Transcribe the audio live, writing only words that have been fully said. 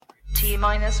T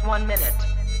minus 1 minute.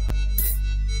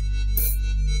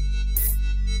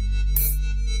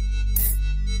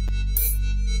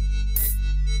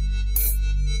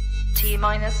 T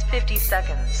minus 50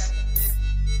 seconds.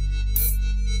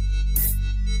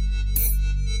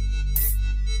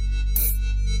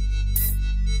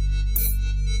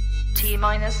 T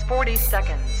minus 40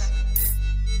 seconds.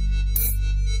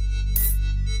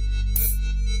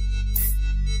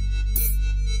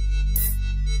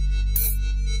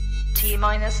 T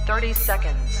minus 30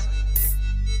 seconds.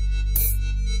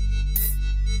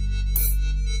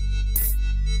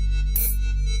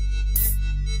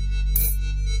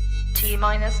 T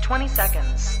minus 20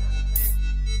 seconds.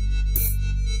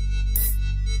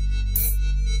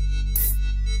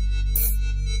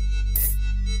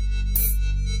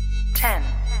 Ten,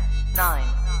 9,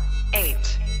 8,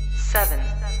 7,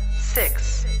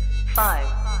 6, 5,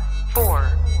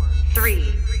 4,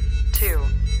 3, 2,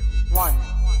 1,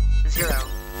 0.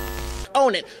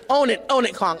 Own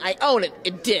it, Kong. I own it.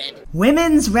 It did.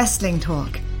 Women's Wrestling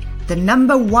Talk, the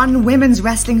 #1 women's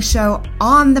wrestling show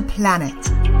on the planet.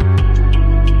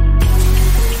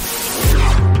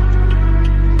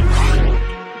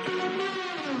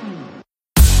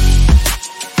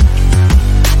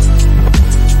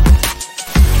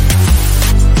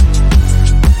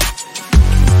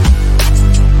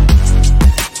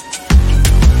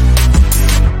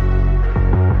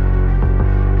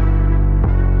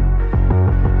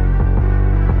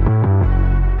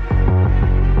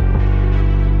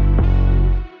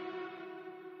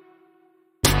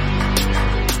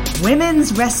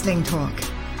 Women's Wrestling Talk,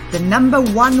 the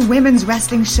 #1 women's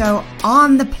wrestling show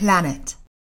on the planet.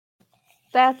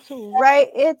 That's right.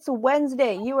 It's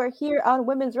Wednesday. You are here on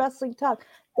Women's Wrestling Talk,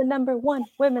 the #1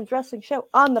 women's wrestling show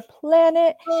on the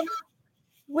planet.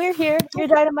 We're here, your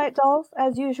Dynamite dolls,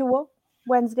 as usual.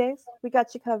 Wednesdays, we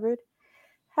got you covered.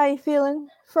 How you feeling,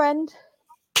 friend?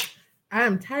 I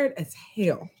am tired as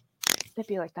hell. It'd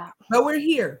be like that. But we're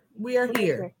here. We are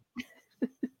here.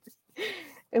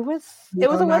 It was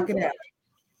a Wednesday.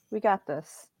 We got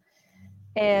this.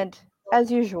 And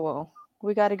as usual,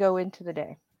 we got to go into the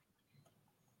day.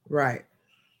 Right.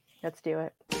 Let's do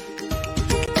it.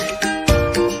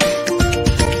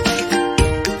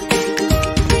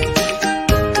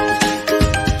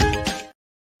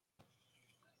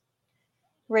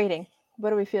 Rating.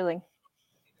 What are we feeling?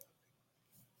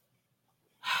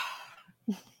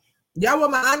 Y'all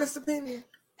want my honest opinion?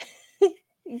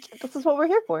 This is what we're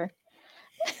here for.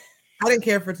 I didn't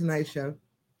care for tonight's show.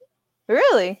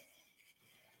 Really?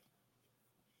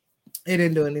 It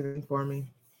didn't do anything for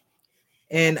me.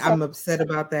 And I'm upset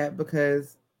about that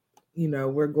because,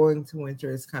 we're going to winter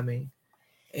is coming.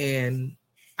 And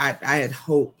I had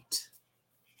hoped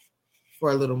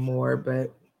for a little more,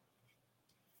 but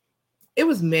it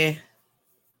was meh.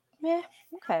 Meh.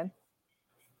 Okay.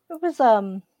 It was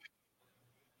a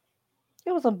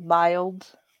mild.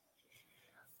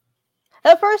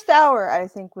 The first hour, I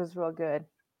think, was real good.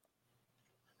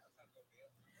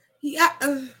 Yeah.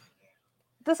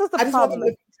 This is the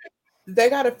problem. They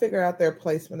got to figure out their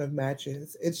placement of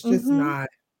matches. It's just not.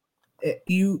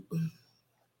 You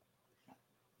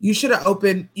should have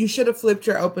opened. You should have flipped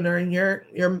your opener in your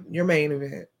main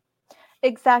event.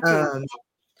 Exactly.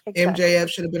 MJF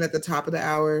should have been at the top of the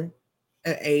hour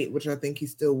at 8, which I think he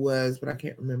still was, but I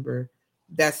can't remember.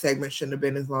 That segment shouldn't have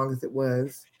been as long as it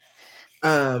was.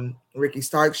 Ricky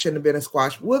Stark shouldn't have been a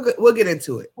squash. We'll get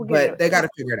into it, but they got to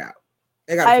figure it out.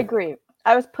 I agree.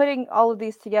 I was putting all of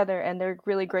these together, and they're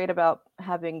really great about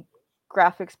having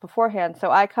graphics beforehand.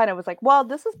 So I kind of was like, well,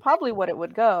 this is probably what it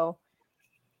would go.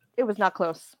 It was not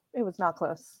close.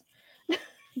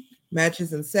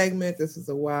 Matches and segment. This was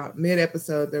a while.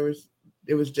 Mid-episode,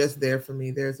 it was just there for me.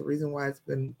 There's a reason why it's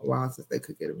been a while since they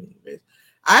could get a mini.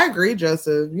 I agree,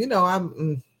 Joseph.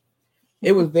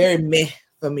 It was very meh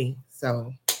for me.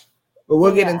 So, but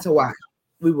we'll get into why.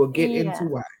 We will get into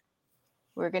why.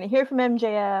 We're going to hear from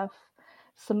MJF,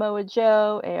 Samoa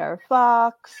Joe, AR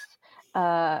Fox,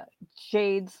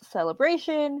 Jade's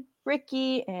Celebration,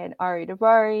 Ricky and Ari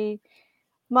Daivari,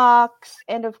 Mox,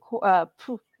 and of course,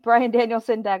 Bryan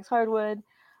Danielson, Dax Hardwood,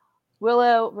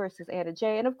 Willow versus Anna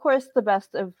Jay, and of course, the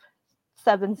best of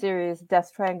 7 series,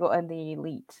 Death Triangle and the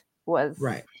Elite was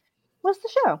the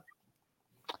show.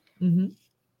 Mm-hmm.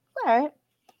 All right.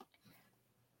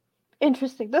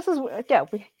 Interesting. This is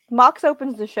Mox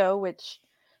opens the show, which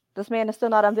this man is still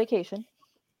not on vacation.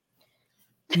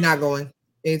 Not going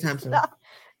anytime soon.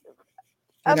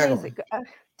 Amazing.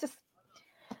 Just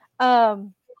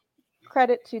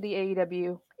credit to the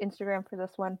AEW Instagram for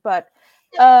this one, but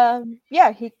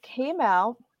he came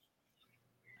out,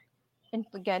 and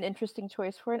again, interesting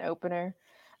choice for an opener.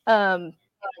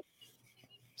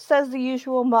 Says the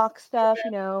usual mock stuff,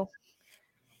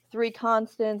 3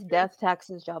 constants, death,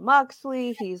 taxes, John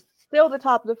Moxley. He's still the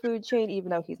top of the food chain, even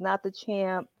though he's not the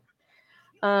champ.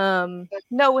 No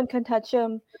one can touch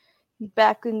him.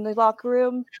 Back in the locker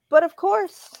room. But of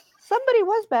course, somebody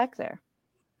was back there.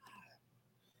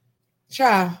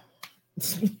 Child.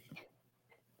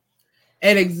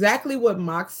 And exactly what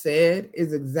Mox said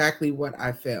is exactly what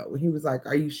I felt. When he was like,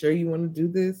 "Are you sure you want to do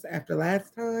this after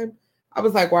last time?" I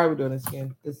was like, "Why are we doing this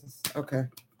again? This is okay.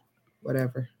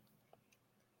 Whatever."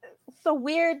 So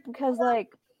weird because,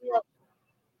 like,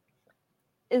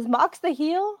 is Mox the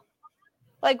heel?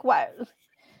 Like, why?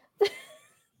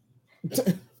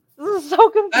 This is so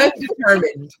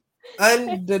confusing.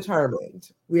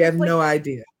 Undetermined. We have like, no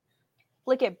idea.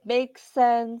 Like, it makes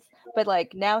sense, but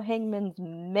like now Hangman's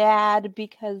mad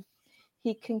because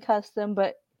he concussed him,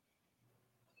 but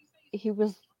he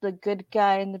was the good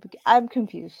guy in the beginning. I'm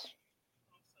confused.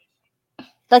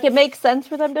 Like, it makes sense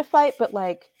for them to fight, but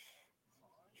like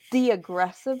the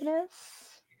aggressiveness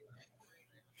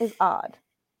is odd.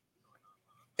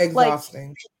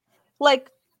 Exhausting.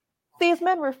 Like these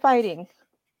men were fighting.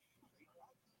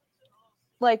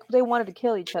 Like they wanted to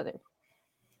kill each other.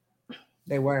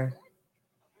 They were.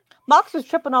 Mox was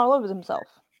tripping all over himself.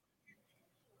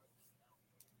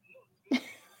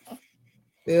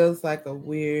 Feels like a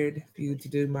weird feud to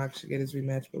do. Mox should get his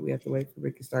rematch, but we have to wait for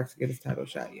Ricky Starks to get his title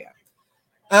shot. Yeah.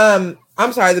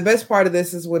 I'm sorry. The best part of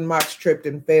this is when Mox tripped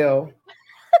and fell.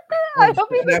 I hope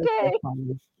he's okay.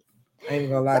 I ain't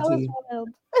gonna lie to you.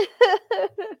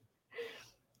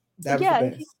 That was the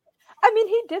best. I mean,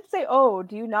 he did say, "Oh,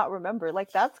 do you not remember?"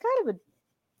 Like, that's kind of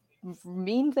a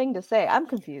mean thing to say. I'm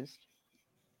confused.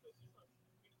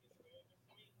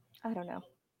 I don't know.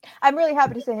 I'm really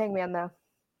happy to see Hangman, though.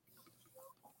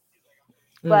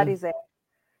 Glad he's there.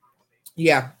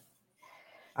 Yeah.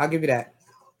 I'll give you that.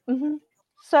 Mm-hmm.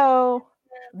 So,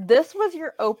 this was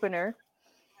your opener.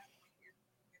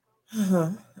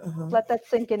 Let that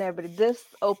sink in, everybody. This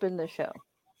opened the show.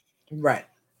 Right.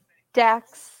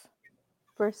 Dax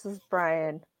versus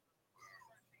Brian.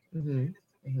 A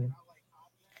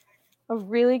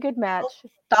really good match.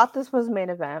 Thought this was main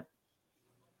event.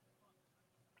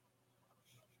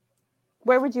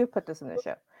 Where would you have put this in the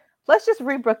show? Let's just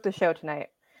rebook the show tonight.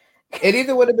 It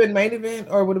either would have been main event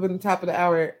or would have been the top of the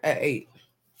hour at 8.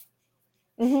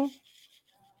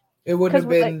 It wouldn't have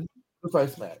been the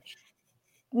first match.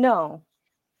 No.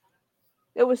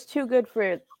 It was too good for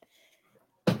it.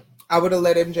 I would have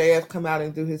let MJF come out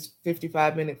and do his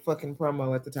 55-minute fucking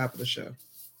promo at the top of the show.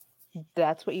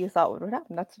 That's what you thought would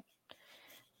happen. That's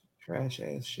trash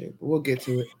ass shit. But we'll get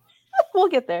to it. We'll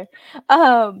get there.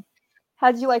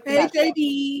 How'd you like the match?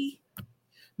 JD.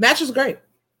 Match was great.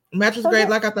 Match was great,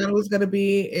 like I thought it was gonna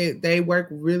be. They work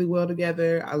really well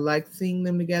together. I liked seeing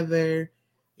them together.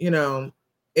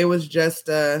 It was just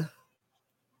it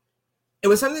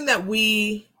was something that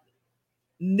we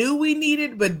knew we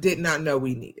needed, but did not know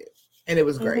we needed, and it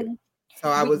was great. So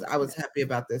I was happy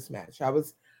about this match. I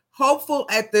was hopeful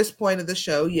at this point of the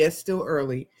show, yes, still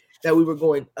early, that we were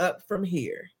going up from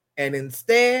here, and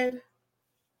instead,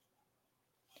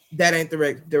 that ain't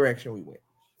the direction we went.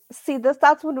 See,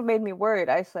 that's what made me worried.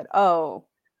 I said, "Oh,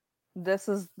 this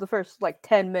is the first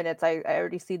 10 minutes. I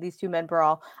already see these two men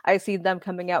brawl. I see them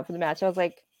coming out for the match." I was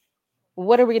like,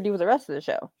 "What are we gonna do with the rest of the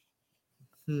show?"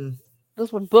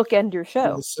 This would bookend your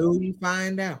show. We'll soon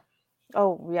find out.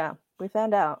 Oh yeah, we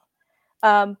found out.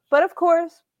 But of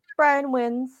course, Brian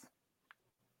wins.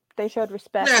 They showed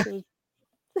respect.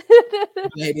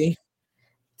 Maybe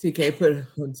TK put it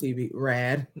on TV.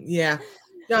 Rad. Yeah.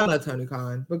 Y'all know Tony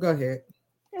Khan, but go ahead.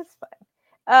 It's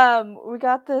fine. We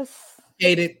got this.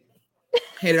 Hated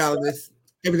all of this.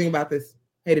 Everything about this.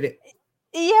 Hated it.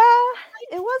 Yeah,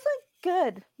 it wasn't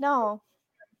good. No.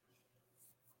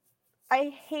 I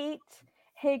hate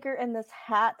Hager and this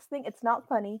hat thing. It's not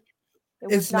funny.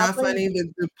 It's not funny.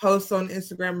 The posts on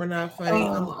Instagram are not funny.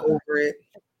 I'm over it.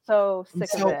 So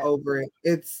sick of it. I'm so over it.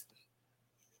 It's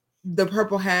the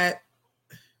purple hat.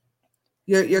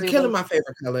 You're killing my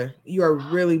favorite color. You are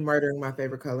really murdering my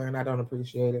favorite color, and I don't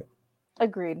appreciate it.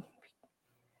 Agreed.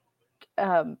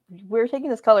 We're taking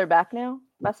this color back now.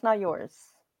 That's not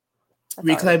yours. That's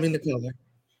reclaiming ours. The color.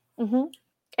 Mm-hmm.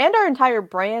 And our entire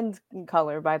brand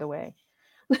color, by the way.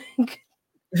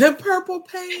 The purple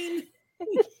pain.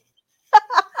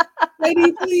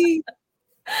 Lady, please.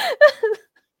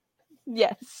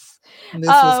 Yes. And this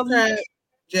was crap.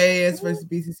 JS versus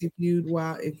BCC feud.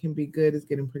 While it can be good, it's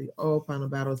getting pretty old. Final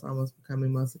battle is almost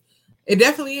becoming mostly. It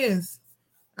definitely is.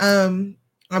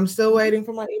 I'm still waiting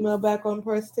for my email back on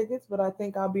press tickets, but I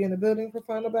think I'll be in the building for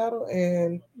Final Battle.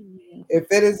 And if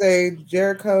it is a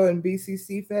Jericho and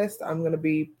BCC fest, I'm going to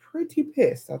be pretty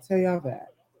pissed. I'll tell y'all that.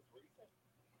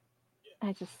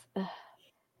 I just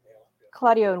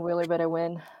Claudio and Wheeler better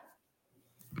win.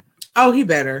 Oh, he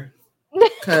better.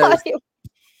 Because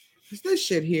this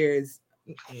shit here is.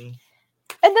 And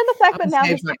then the fact that now I'm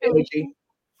going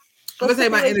to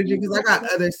save my energy because I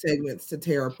got other segments to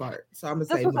tear apart. So I'm going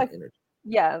to save my energy.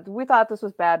 Yeah, we thought this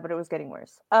was bad, but it was getting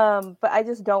worse. But I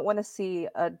just don't want to see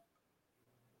a.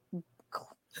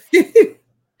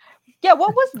 Yeah,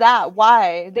 what was that?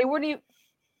 Why they weren't even?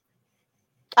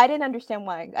 I didn't understand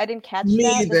why. I didn't catch Me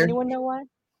that. either. Does anyone know why?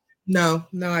 No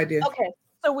idea. Okay,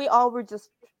 so we all were just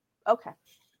okay.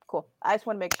 Cool. I just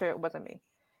want to make sure it wasn't me.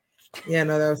 Yeah,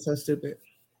 no, that was so stupid.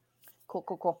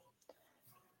 Cool.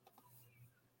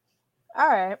 All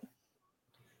right.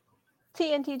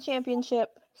 TNT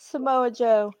Championship, Samoa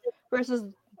Joe versus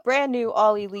brand new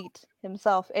All Elite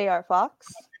himself, AR Fox.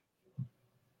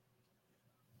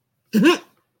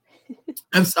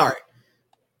 I'm sorry.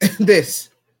 This.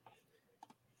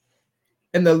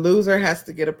 And the loser has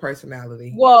to get a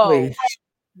personality. Whoa. Please.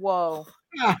 Whoa.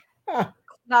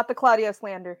 Not the Claudio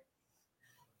slander.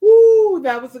 Woo,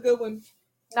 that was a good one.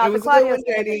 Not it was the Claudio a good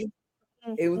one, JD.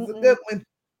 It was a good one.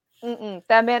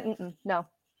 That man, no.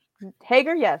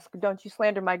 Hager, yes. Don't you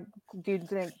slander my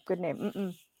dude's name, good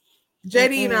name.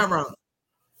 JD, you're not wrong.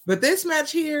 But this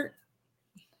match here.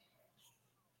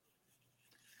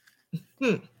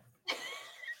 It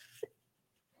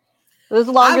was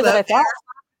longer than I thought.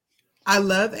 I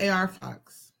love AR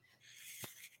Fox.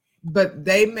 But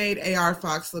they made AR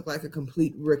Fox look like a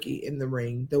complete rookie in the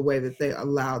ring, the way that they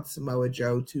allowed Samoa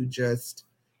Joe to just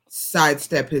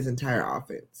sidestep his entire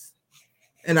offense.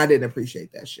 And I didn't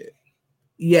appreciate that shit.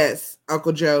 Yes,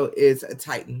 Uncle Joe is a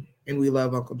Titan, and we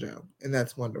love Uncle Joe, and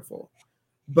that's wonderful.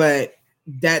 But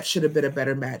that should have been a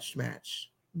better match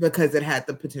because it had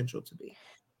the potential to be.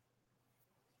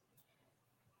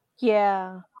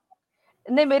 Yeah.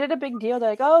 And they made it a big deal. They're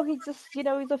like, oh, he's just, he's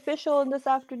official in this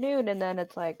afternoon. And then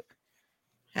it's like.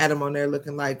 Had him on there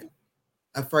looking like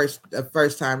a first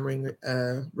time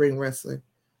ring wrestler.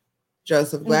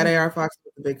 Joseph, glad AR Fox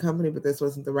was a big company, but this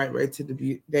wasn't the right way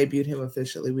to debut him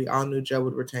officially. We all knew Joe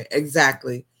would retain.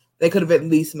 Exactly. They could have at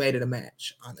least made it a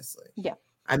match, honestly. Yeah.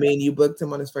 I mean, you booked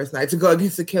him on his first night to go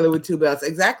against a killer with 2 belts.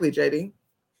 Exactly, JD.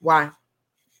 Why?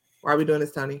 Why are we doing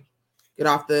this, Tony? Get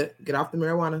off the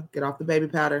marijuana. Get off the baby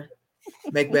powder.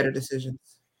 Make better decisions.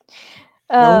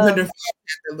 No wonder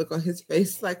the look on his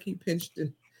face like he pinched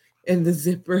in the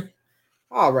zipper.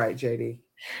 All right, JD.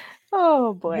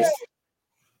 Oh boy.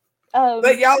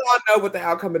 But y'all all know what the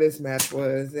outcome of this match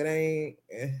was. It ain't.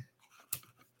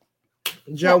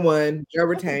 Joe won. Joe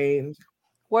retained.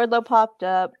 Wardlow popped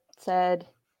up, said,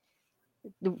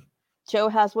 "Joe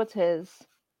has what's his."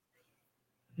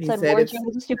 He said Wardlow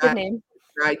was a stupid name.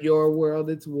 Not your world.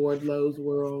 It's Wardlow's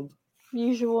world.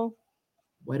 Usual.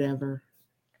 Whatever.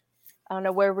 I don't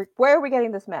know where are we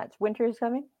getting this match? Winter is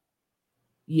coming?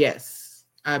 Yes.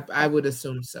 I would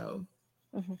assume so.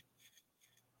 Mm-hmm.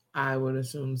 I would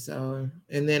assume so.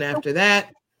 And then after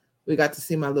that, we got to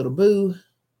see my little boo.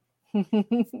 We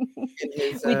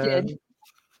did.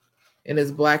 In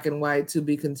his black and white to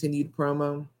be continued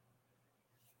promo.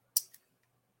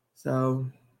 So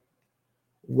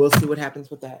we'll see what happens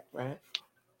with that, right?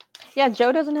 Yeah,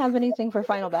 Joe doesn't have anything for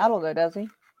Final Battle though, does he?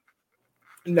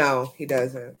 No, he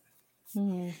doesn't.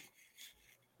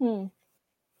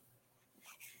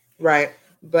 Right.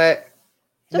 But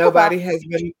nobody has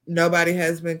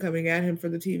been coming at him for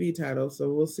the TV title,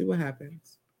 so we'll see what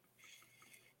happens.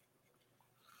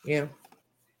 Yeah.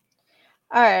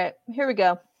 All right, here we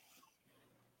go.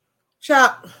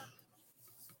 Chop.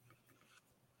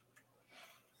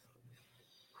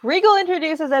 Regal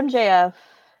introduces MJF.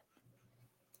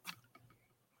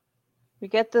 We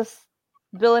get this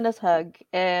villainous hug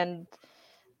and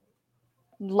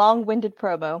long-winded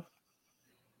promo.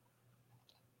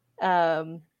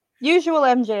 Usual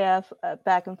MJF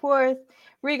back and forth.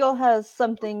 Regal has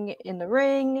something in the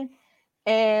ring,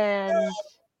 and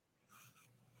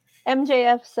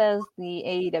MJF says the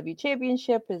AEW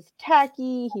championship is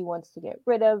tacky. He wants to get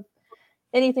rid of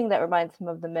anything that reminds him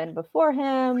of the men before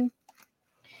him.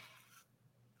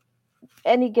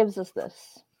 And he gives us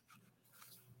this.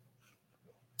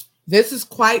 This is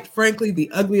quite frankly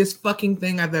the ugliest fucking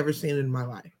thing I've ever seen in my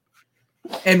life.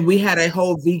 And we had a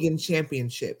whole vegan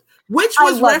championship, which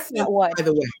was referenced, by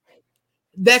the way.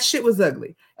 That shit was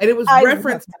ugly. And it was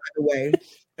referenced, by the way,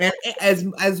 and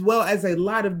as well as a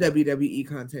lot of WWE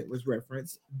content was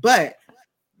referenced. But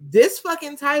this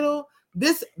fucking title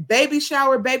This baby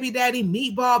shower, baby daddy,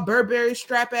 meatball, Burberry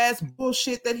strap ass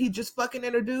bullshit that he just fucking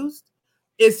introduced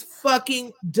is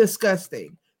fucking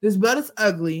disgusting. This belt is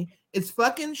ugly. It's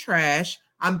fucking trash.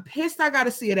 I'm pissed I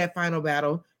gotta see it at Final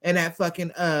Battle and that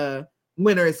fucking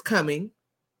winner is coming.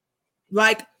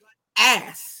 Like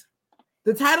ass.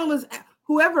 The title is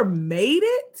whoever made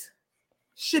it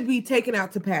should be taken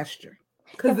out to pasture.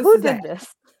 Because who did this?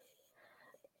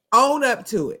 Own up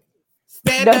to it.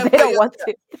 Stand No, up. they don't want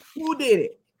to. Who did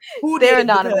it? Who They're did it?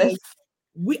 anonymous.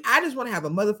 I just want to have a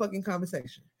motherfucking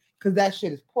conversation because that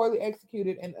shit is poorly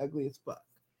executed and ugly as fuck.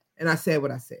 And I said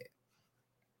what I said.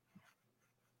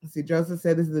 See, Joseph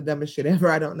said this is the dumbest shit ever.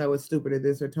 I don't know what's stupider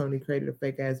this or Tony created a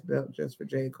fake ass belt just for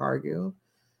Jade Cargill.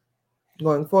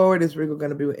 Going forward, is Regal going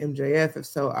to be with MJF? If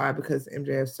so, because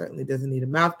MJF certainly doesn't need a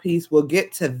mouthpiece. We'll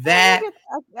get to that.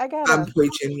 I'm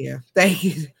preaching here. Thank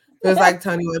you. Feels like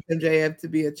Tony wants MJF to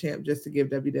be a champ just to give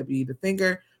WWE the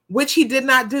finger, which he did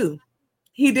not do.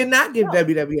 He did not give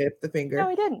WWF the finger. No,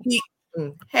 he didn't.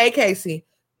 Hey, Casey.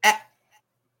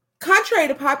 Contrary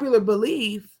to popular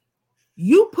belief,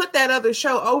 you put that other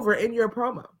show over in your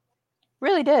promo.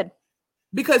 Really did.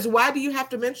 Because why do you have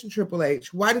to mention Triple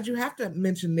H? Why did you have to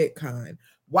mention Nick Khan?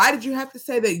 Why did you have to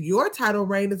say that your title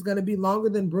reign is going to be longer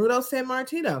than Bruno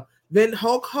Sammartino, than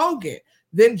Hulk Hogan,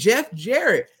 than Jeff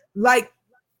Jarrett? Like,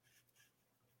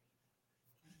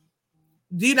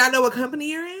 do you not know what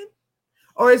company you're in?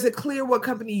 Or is it clear what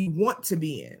company you want to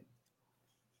be in?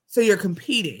 So you're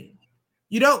competing.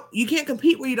 You can't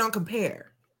compete where you don't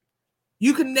compare.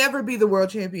 You can never be the world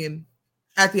champion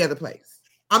at the other place.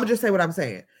 I'm gonna just say what I'm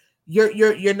saying.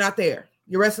 You're not there.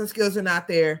 Your wrestling skills are not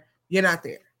there. You're not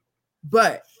there.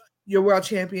 But you're world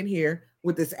champion here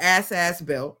with this ass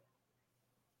belt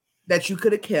that you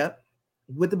could have kept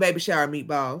with the baby shower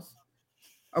meatballs.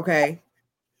 Okay.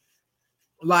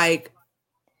 Like,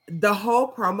 the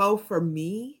whole promo for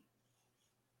me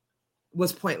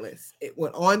was pointless. It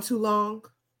went on too long.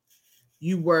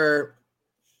 You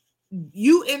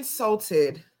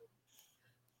insulted.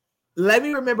 Let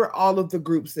me remember all of the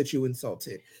groups that you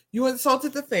insulted. You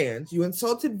insulted the fans. You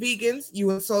insulted vegans.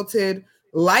 You insulted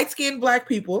light-skinned Black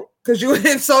people because you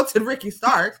insulted Ricky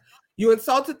Starks. You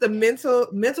insulted the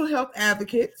mental health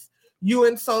advocates. You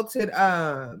insulted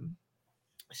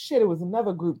it was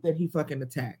another group that he fucking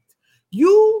attacked.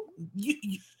 You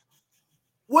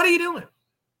what are you doing?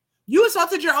 You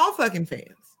insulted your own fucking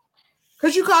fans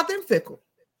because you called them fickle.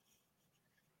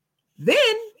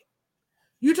 Then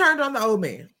you turned on the old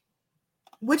man,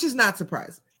 which is not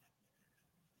surprising.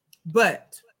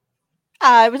 But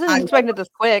I wasn't expecting it this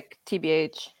quick,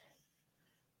 TBH.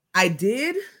 I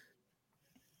did,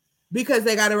 because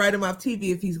they got to write him off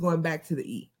TV if he's going back to the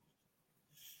E.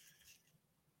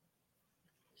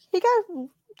 He got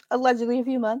allegedly a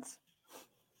few months.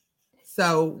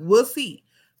 So we'll see.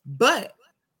 But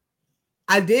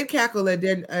I did cackle at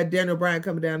Daniel Bryan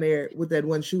coming down there with that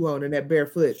one shoe on and that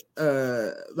barefoot.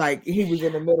 Like he was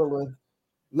in the middle of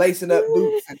lacing up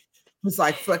boots. And was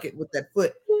like, fuck it with that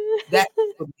foot. That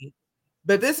for me.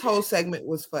 But this whole segment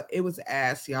was fun. It was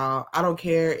ass, y'all. I don't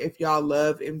care if y'all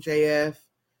love MJF.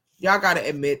 Y'all got to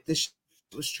admit this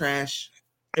was trash.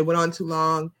 It went on too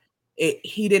long.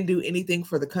 He didn't do anything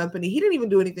for the company. He didn't even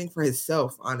do anything for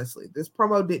himself, honestly. This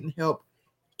promo didn't help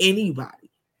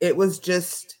anybody. It was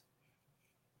just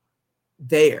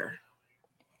there.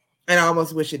 And I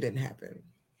almost wish it didn't happen.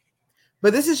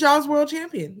 But this is y'all's world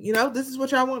champion. You know, this is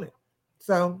what y'all wanted.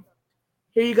 So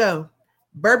here you go.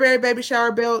 Burberry baby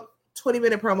shower belt,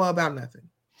 20-minute promo about nothing.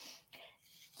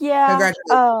 Yeah.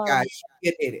 Congratulations, guys.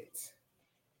 You did it.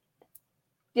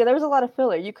 Yeah, there was a lot of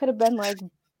filler. You could have been like,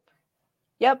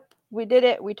 yep, we did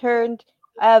it. We turned.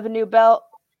 I have a new belt.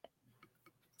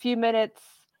 Few minutes.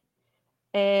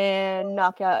 And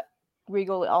knock out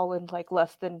Regal all in like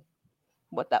less than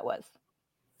what that was.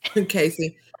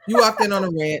 Casey, you walked in on a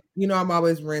rant. You know I'm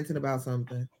always ranting about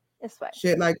something. It's fine.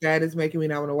 Shit like that is making me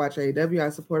not want to watch AEW. I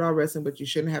support all wrestling, but you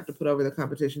shouldn't have to put over the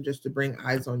competition just to bring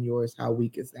eyes on yours. How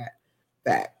weak is that?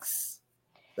 Facts.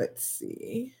 Let's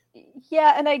see.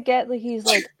 Yeah, and I get like he's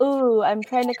like, ooh, I'm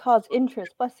trying to cause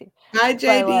interest. Bless you. Hi,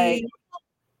 JD. Like,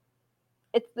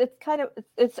 it's kind of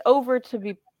it's over to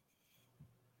be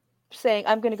saying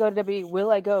I'm going to go to WWE.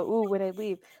 Will I go? Ooh, when I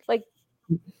leave, like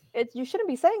you shouldn't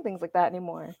be saying things like that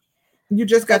anymore. You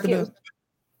just got the belt.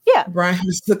 Yeah. Brian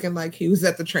was looking like he was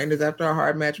at the trainers after a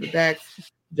hard match with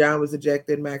Dax. John was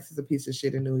ejected. Max is a piece of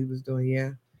shit and knew he was doing.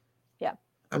 Yeah.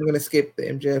 I'm going to skip the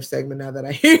MJF segment now that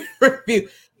I hear review.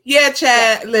 Yeah,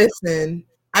 Chad, listen.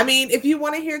 I mean, if you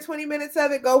want to hear 20 minutes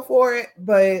of it, go for it.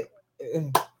 But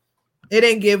it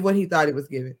didn't give what he thought it was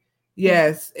giving.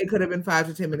 Yes, it could have been 5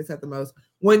 to 10 minutes at the most.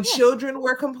 When children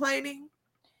were complaining,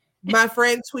 my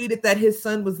friend tweeted that his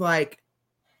son was like,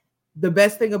 the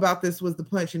best thing about this was the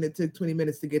punch, and it took 20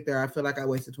 minutes to get there. I feel like I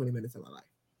wasted 20 minutes of my life.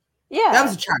 Yeah. That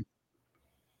was a child.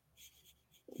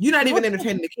 You're not even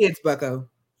entertaining the kids, bucko.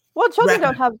 Well, children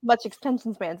don't have much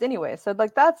attention spans anyway, so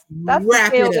like that's the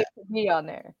scale they should be on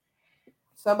there.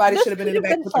 Somebody should have been in the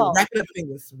back with the wrap it up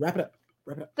fingers. Wrap it up.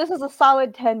 Wrap it up. This is a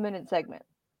solid 10-minute segment.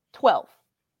 12.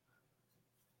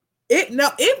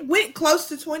 It went close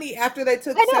to 20 after they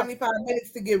took 75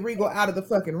 minutes to get Regal out of the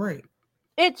fucking ring.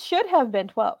 It should have been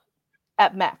 12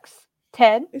 at max.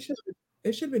 10. It should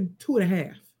have been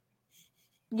 2.5.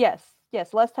 Yes,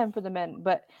 less time for the men,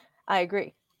 but I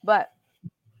agree. But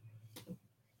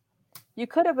you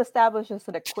could have established this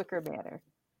in a quicker manner.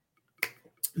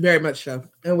 Very much so.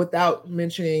 And without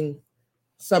mentioning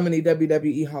so many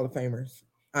WWE Hall of Famers,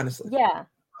 honestly. Yeah.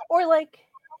 Or like,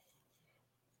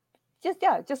 just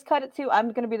cut it to,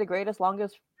 I'm going to be the greatest,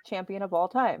 longest champion of all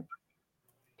time.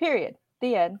 Period.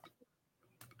 The end.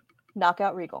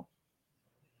 Knockout Regal.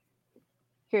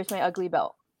 Here's my ugly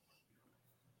belt.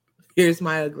 Here's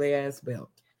my ugly ass belt.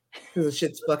 Because the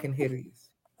shit's fucking hideous.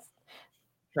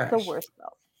 Trash. The worst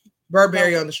belt.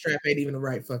 Burberry on the strap ain't even the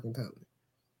right fucking color.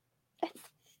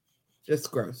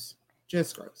 Just gross.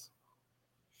 Just gross.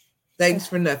 Thanks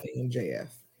for nothing, MJF.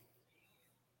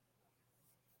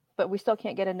 But we still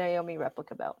can't get a Naomi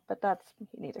replica belt. But that's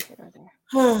neither here nor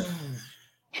there.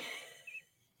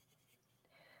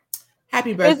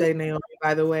 Happy birthday, Naomi,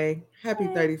 by the way. Happy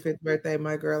 35th birthday,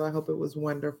 my girl. I hope it was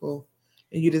wonderful.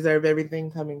 And you deserve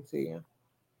everything coming to you.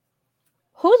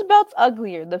 Whose belt's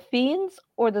uglier, the Fiend's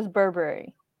or this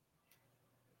Burberry?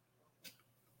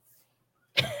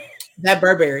 That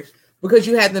Burberry. Because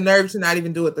you had the nerve to not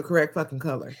even do it the correct fucking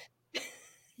color.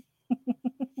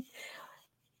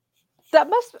 That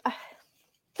must...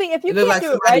 See, if you can't like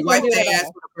do it right, you do it ass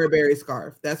with a Burberry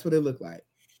scarf. That's what it looked like.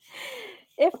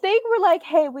 If they were like,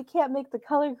 hey, we can't make the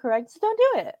color correct, just don't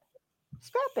do it.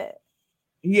 Scrap it.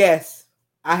 Yes.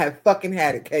 I have fucking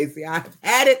had it, Casey. I've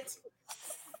had it.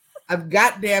 I've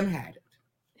goddamn had it.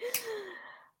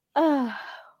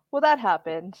 Well, that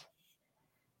happened.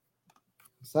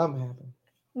 Something happened.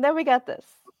 And then we got this.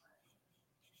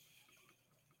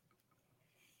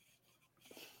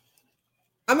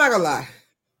 I'm not gonna lie.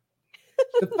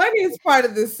 The funniest part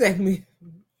of this segment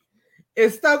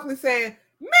is Stokely saying,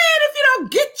 man, if you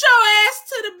don't get your ass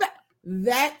to the back.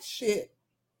 That shit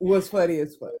was funny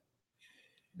as fuck.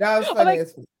 That was funny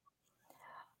as fuck.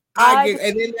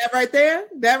 And then that right there,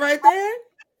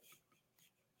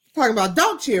 talking about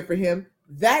don't cheer for him.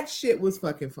 That shit was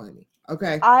fucking funny.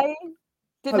 Okay. I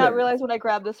did not realize when I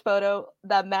grabbed this photo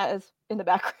that Matt is in the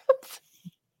background.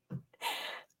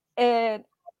 And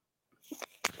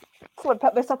so I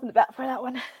pat myself in the back for that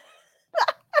one.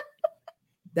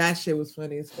 That shit was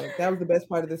funny as fuck. That was the best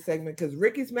part of this segment because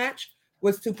Ricky's match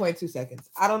was 2.2 seconds.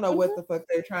 I don't know what the fuck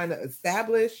they're trying to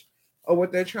establish or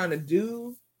what they're trying to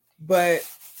do, but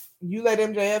you let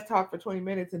MJF talk for 20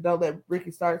 minutes and don't let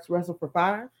Ricky Starks wrestle for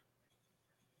 5?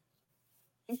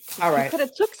 All right. You could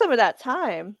have took some of that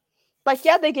time. Like,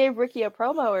 yeah, they gave Ricky a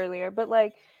promo earlier, but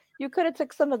like you could have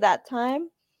took some of that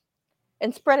time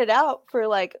and spread it out for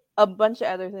like a bunch of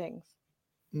other things.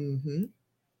 Mm-hmm.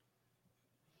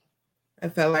 I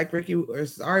felt like Ricky or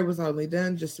Sorry was only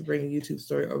done just to bring a YouTube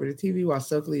story over to TV while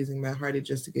Stokely using Matt Hardy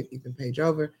just to get Ethan Page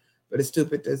over. But it's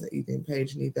stupid. Doesn't Ethan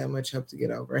Page need that much help to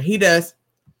get over? He does.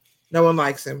 No one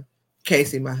likes him.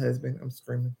 Casey, my husband. I'm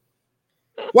screaming.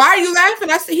 Why are you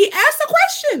laughing? I said he asked a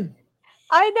question.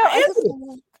 I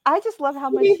know. I just love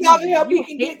how much he's all the help he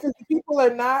can get because the people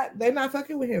they're not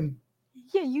fucking with him.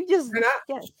 Yeah, you just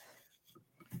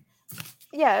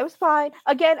Yeah, it was fine.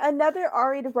 Again, another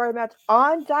Ari Daivari match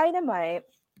on Dynamite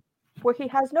where he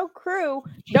has no crew,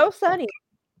 no Sunny.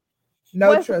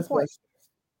 No Trustbusters.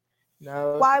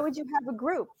 No. Why would you have a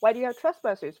group? Why do you have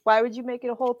Trustbusters? Why would you make it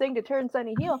a whole thing to turn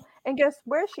Sunny heel? And guess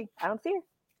where is she? I don't see her.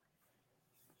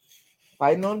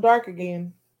 Fighting on dark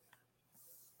again.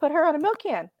 Put her on a milk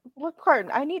can. Look,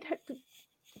 Carton, I need her.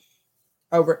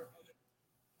 Over.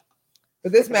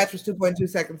 But this match was 2.2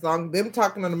 seconds long. Them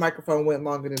talking on the microphone went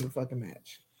longer than the fucking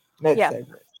match. Next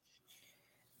segment.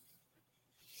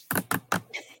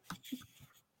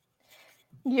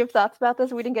 You have thoughts about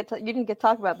this? You didn't get to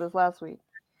talk about this last week.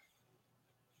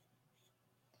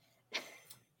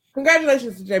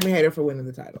 Congratulations to Jamie Hayter for winning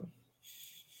the title.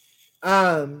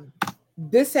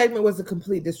 This segment was a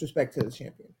complete disrespect to the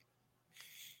champion.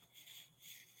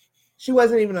 She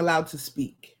wasn't even allowed to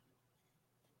speak.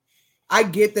 I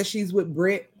get that she's with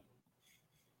Britt,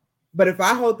 but if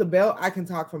I hold the belt, I can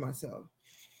talk for myself.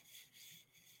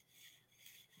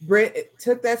 Britt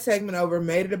took that segment over,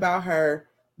 made it about her,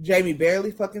 Jamie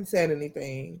barely fucking said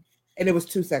anything, and it was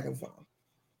 2 seconds long.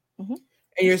 Mm-hmm.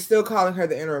 And you're still calling her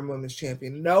the interim women's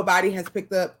champion. Nobody has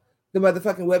picked up the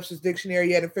motherfucking Webster's dictionary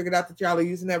yet and figured out that y'all are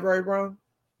using that word wrong.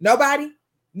 Nobody.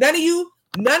 None of you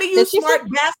smart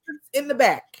bastards in the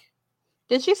back.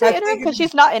 Did she say interim? Because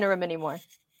she's not interim anymore.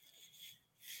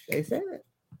 They said it.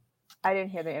 I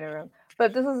didn't hear the interim.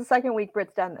 But this is the second week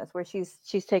Britt's done this, where she's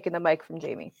taken the mic from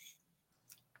Jamie.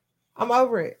 I'm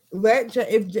over it.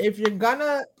 If you're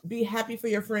gonna be happy for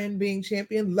your friend being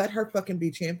champion, let her fucking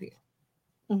be champion.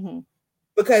 Mm-hmm.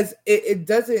 Because it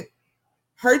doesn't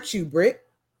hurt you, Britt.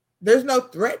 There's no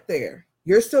threat there.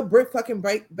 You're still Britt fucking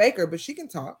Baker, but she can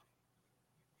talk.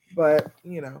 But,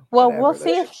 Well, whatever. We'll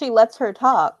see if she lets her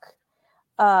talk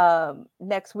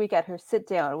next week at her sit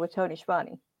down with Tony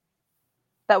Schiavone.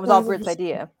 That was all Britt's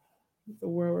idea. The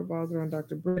world revolves around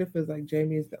Dr. Britt. It feels like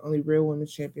Jamie is the only real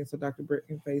women's champion, so Dr. Britt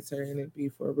can face her and it be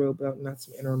for a real belt, not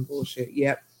some interim bullshit.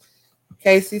 Yep.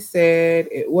 Casey said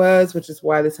it was, which is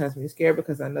why this has me scared,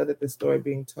 because I know that the story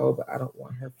being told, but I don't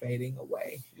want her fading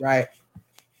away. Right.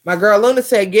 My girl Luna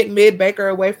said, get Mid Baker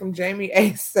away from Jamie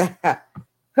ASAP.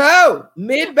 Ho!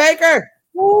 Mid Baker!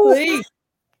 Please.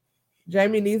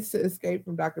 Jamie needs to escape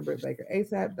from Dr. Britt Baker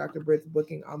ASAP. Dr. Britt's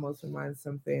booking almost reminds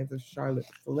some fans of Charlotte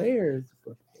Flair's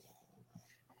booking.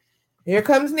 Here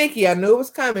comes Nikki. I knew it was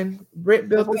coming. Britt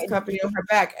built this company on her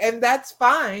back, and that's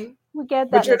fine. We get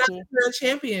that, but you're Nikki. not a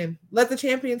champion. Let the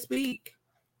champion speak.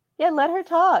 Yeah, let her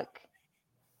talk.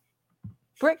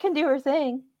 Britt can do her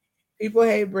thing. People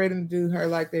hate Britt and do her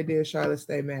like they did Charlotte.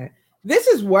 Stay mad. This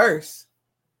is worse.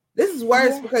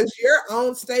 Because your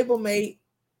own stablemate,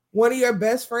 one of your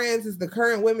best friends, is the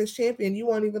current women's champion. You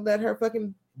won't even let her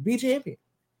fucking be champion.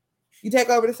 You take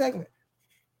over the segment.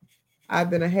 I've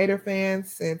been a hater fan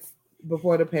since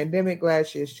before the pandemic. Glad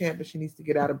she is champ, but she needs to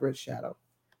get out of Britt's shadow.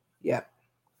 Yep.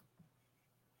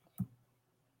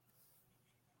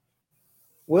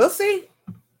 We'll see.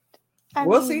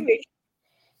 We'll see, Nikki.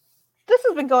 This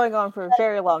has been going on for a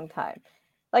very long time.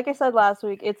 Like I said last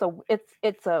week, it's a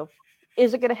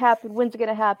is it going to happen? When's it going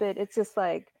to happen? It's just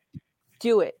like,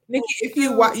 do it. Nikki, if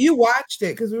you watched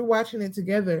it, because we were watching it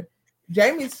together,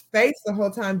 Jamie's face the whole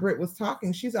time Britt was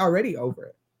talking, she's already over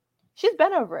it. She's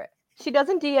been over it. She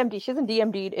doesn't DMD. She hasn't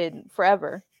DMD'd in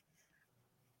forever.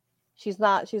 She's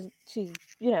not. She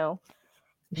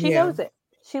knows it.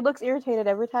 She looks irritated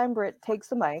every time Britt takes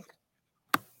the mic.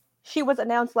 She was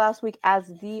announced last week as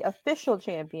the official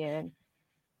champion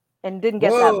and didn't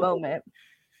get that moment.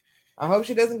 I hope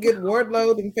she doesn't get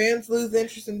Wardlow and fans lose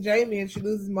interest in Jamie and she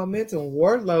loses momentum.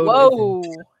 Wardlow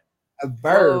is a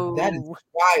verb. That is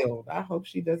wild. I hope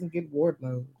she doesn't get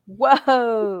Wardlow.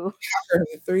 Whoa.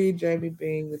 The 3, Jamie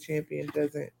being the champion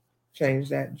doesn't change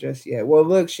that just yet. Well,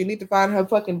 look, she need to find her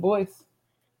fucking voice.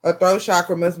 Her throat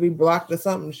chakra must be blocked or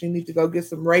something. She needs to go get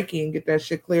some Reiki and get that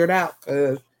shit cleared out.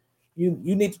 Because you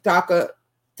need to talk up.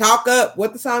 Talk up.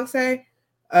 What the song say?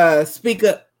 Speak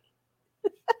up.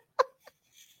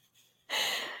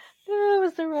 It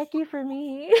was the Reiki for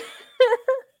me.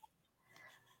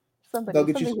 Go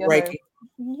get you some Reiki.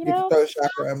 Get your throat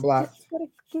chakra unblocked.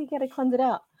 You gotta cleanse it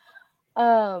out.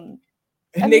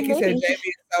 Nikki said Jamie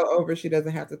is so over she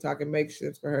doesn't have to talk. It makes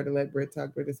sense for her to let Britt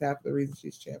talk. Britt is half the reason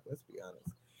she's champ. Let's be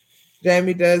honest.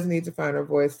 Jamie does need to find her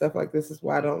voice. Stuff like this is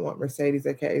why I don't want Mercedes,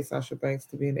 aka Sasha Banks,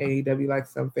 to be in AEW like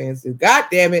some fans do. God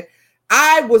damn it.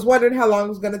 I was wondering how long it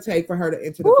was going to take for her to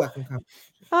enter the fucking company.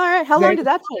 All right. How long did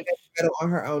that take?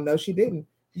 On her own. No, she didn't.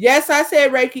 Yes, I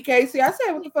said Reiki, Casey. I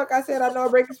said what the fuck I said. I know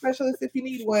a Reiki specialist if you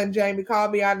need one, Jamie. Call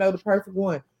me. I know the perfect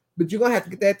one. But you're going to have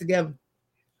to get that together.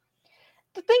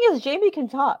 The thing is, Jamie can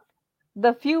talk.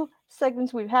 The few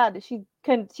segments we've had,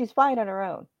 she's fine on her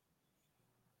own.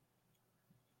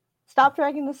 Stop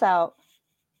dragging this out.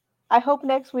 I hope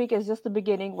next week is just the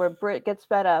beginning where Britt gets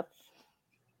fed up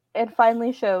and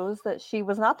finally shows that she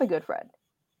was not the good friend.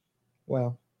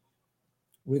 Well,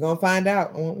 we're going to find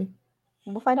out, won't we?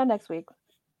 We'll find out next week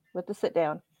with the sit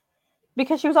down.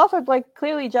 Because she was also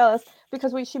clearly jealous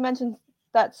because she mentioned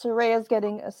that Soraya's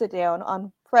getting a sit down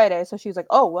on Friday. So she was like,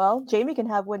 oh, well, Jamie can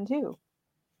have one too.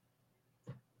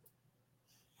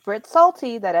 Britt's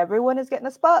salty that everyone is getting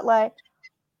a spotlight.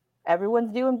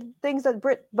 Everyone's doing things that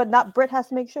Britt has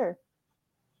to make sure.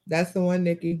 That's the one,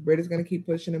 Nikki. Britt is going to keep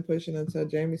pushing and pushing until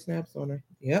Jamie snaps on her.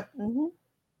 Yep. Mm-hmm.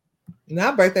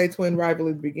 Now birthday twin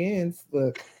rivalry begins.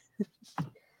 Look at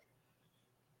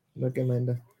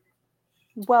Linda.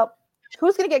 Well,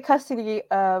 who's going to get custody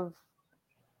of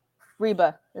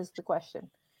Reba is the question.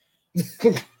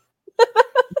 We're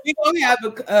going to have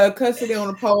a custody on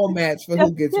a pole match for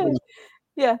who gets Reba.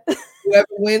 Yeah. Whoever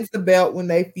wins the belt when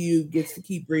they feud gets to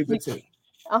keep Reba too.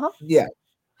 Uh-huh. Yeah.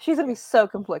 She's going to be so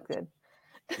conflicted.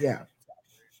 Yeah.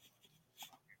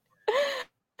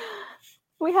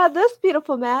 We had this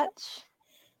beautiful match.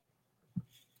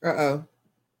 Uh-oh.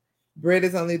 Britt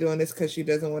is only doing this because she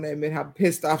doesn't want to admit how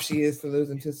pissed off she is for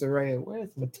losing to Saraya. Where's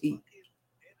Matique?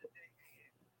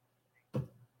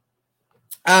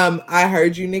 I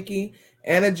heard you, Nikki.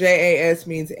 Anna JAS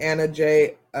means Anna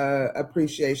J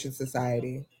Appreciation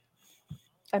Society.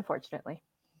 Unfortunately.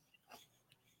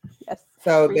 Yes.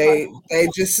 So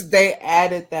they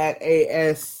added that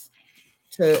AS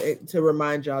to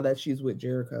remind y'all that she's with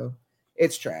Jericho.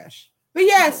 It's trash. But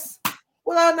yes,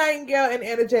 Willow Nightingale and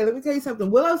Anna J. Let me tell you something.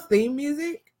 Willow's theme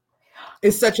music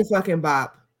is such a fucking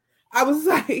bop. I was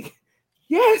like,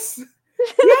 yes,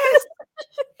 yes.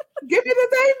 Give me the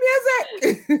theme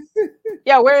music.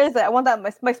 Yeah, where is it? I want that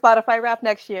my Spotify rap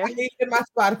next year. I need it in my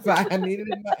Spotify. I need it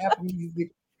in my Apple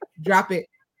Music. Drop it.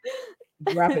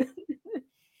 Drop it.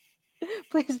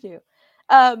 Please do.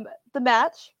 The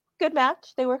match, good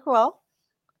match. They work well.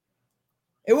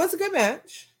 It was a good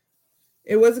match.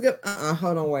 It was a good.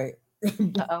 Hold on, wait.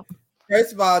 Uh-oh.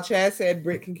 First of all, Chad said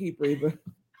Britt can keep Reba.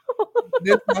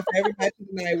 This is my favorite match of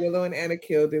the night. Willow and Anna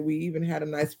killed it. We even had a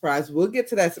nice surprise. We'll get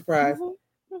to that surprise.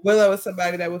 Willow is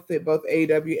somebody that will fit both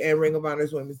AEW and Ring of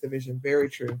Honor's women's division. Very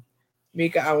true.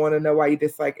 Mika, I want to know why you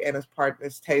dislike Anna's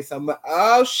partner's taste so much.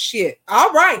 Oh, shit.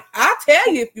 All right. I'll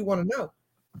tell you if you want to know.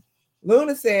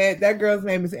 Luna said that girl's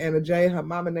name is Anna J. Her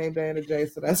mama named her Anna J,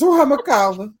 so that's why I'm going to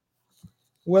call her.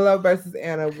 Willow versus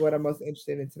Anna, what I'm most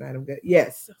interested in tonight. I'm good.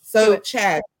 Yes. So,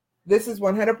 Chad, this is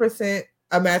 100%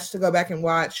 a match to go back and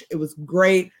watch. It was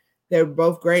great. They're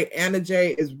both great. Anna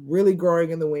J is really growing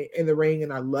in the ring,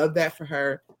 and I love that for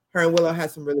her. Her and Willow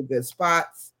have some really good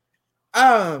spots.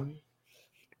 We'll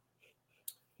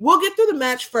get through the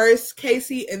match first,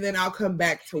 Casey, and then I'll come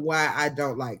back to why I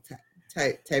don't like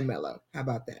Tay Mello. How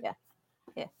about that? Yeah.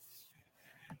 Yeah.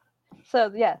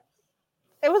 So, yeah.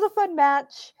 It was a fun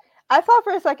match. I thought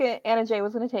for a second Anna J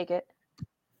was going to take it.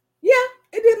 Yeah,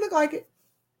 it did look like it.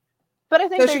 But I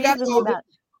think So they she got used folded. the match.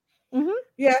 Mm-hmm.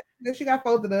 Yeah, then she got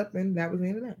folded up, and that was the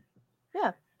end of that.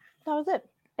 Yeah, that was it.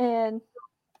 And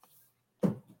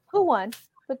who won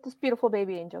with this beautiful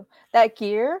baby angel? That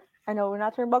gear, I know we're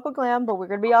not Turnbuckle Glam, but we're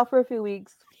going to be off for a few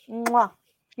weeks. Mwah.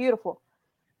 Beautiful.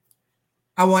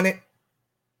 I want it.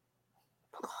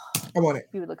 I want it.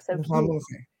 You would look so That's cute. all I'm going to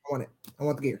say. I want it. I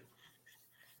want the gear.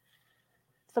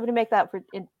 Somebody make that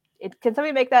can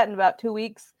somebody make that in about 2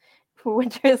 weeks for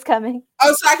winter is coming?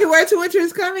 Oh, so I can wear it to winter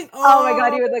is coming? Oh my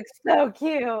god, you would look so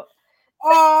cute.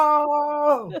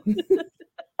 Oh,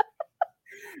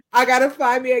 I gotta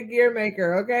find me a gear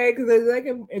maker, okay? Because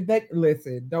if they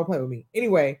listen, don't play with me.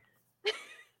 Anyway,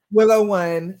 Willow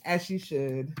won as she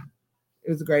should. It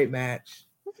was a great match.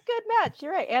 It's a good match.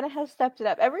 You're right. Anna has stepped it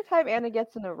up. Every time Anna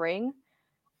gets in the ring,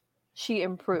 she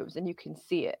improves, and you can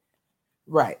see it.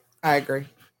 Right, I agree.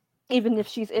 Even if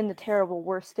she's in the terrible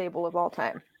worst stable of all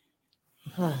time.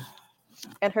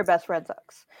 And her best friend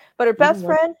sucks. But her best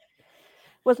friend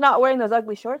was not wearing those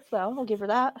ugly shorts, though. I'll give her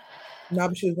that. No,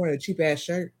 but she was wearing a cheap ass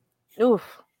shirt.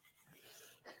 Oof.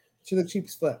 She looked cheap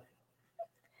as fuck.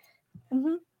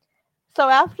 Mm-hmm. So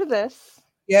after this.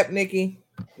 Yep, Nikki.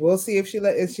 We'll see if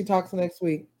she talks next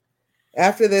week.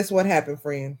 After this, what happened,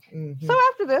 friend? Mm-hmm. So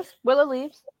after this, Willow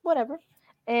leaves. Whatever.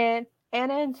 And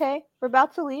Anna and Tay were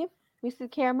about to leave. We see the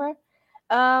camera.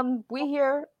 We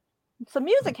hear some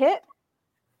music hit.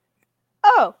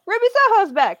 Oh, Ruby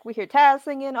Soho's back. We hear Taz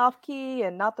singing off key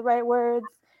and not the right words.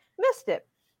 Missed it.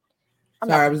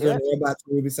 Sorry, I was doing a robot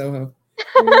to Ruby Soho.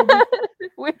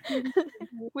 we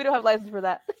don't have license for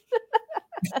that.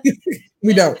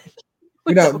 We don't.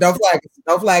 We don't. Don't flag us.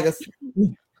 Don't flag us.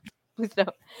 Please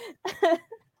don't.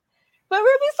 But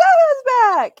Ruby Soho's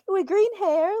back with green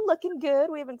hair, looking good.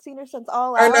 We haven't seen her since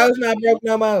All Out. Her nose not broke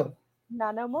no more.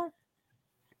 Not no more.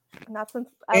 Not since.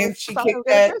 And she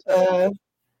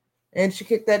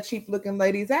kicked that cheap looking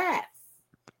lady's ass.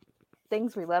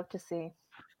 Things we love to see.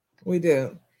 We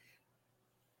do.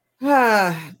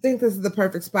 I think this is the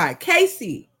perfect spot.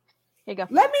 Casey. Here you go.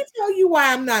 Let me tell you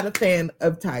why I'm not a fan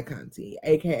of Ty Conti,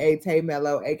 aka Tay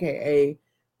Mello, aka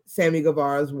Sammy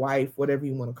Guevara's wife, whatever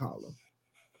you want to call him.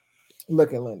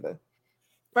 Look at Linda.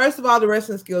 First of all, the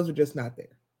wrestling skills are just not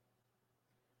there.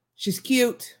 She's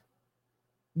cute.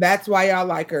 That's why y'all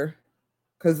like her.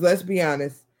 Because let's be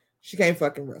honest, she can't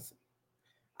fucking wrestle.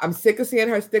 I'm sick of seeing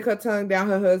her stick her tongue down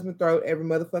her husband's throat every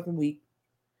motherfucking week.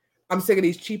 I'm sick of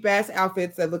these cheap ass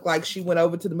outfits that look like she went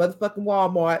over to the motherfucking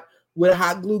Walmart with a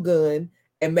hot glue gun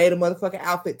and made a motherfucking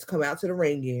outfit to come out to the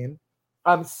ring in.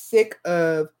 I'm sick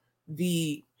of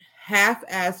the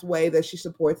half-ass way that she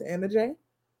supports Anna J.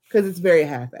 Because it's very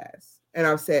half-ass. And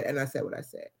I said what I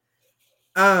said.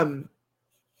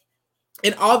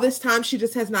 And all this time, she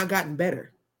just has not gotten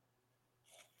better.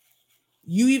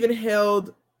 You even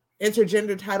held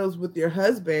intergender titles with your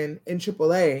husband in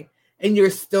AAA, and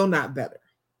you're still not better.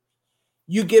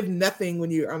 You give nothing when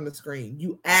you're on the screen.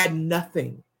 You add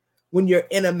nothing when you're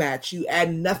in a match. You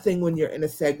add nothing when you're in a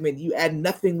segment. You add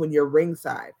nothing when you're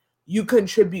ringside. You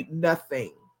contribute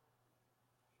nothing.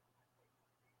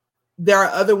 There are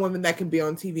other women that can be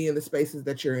on TV in the spaces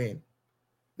that you're in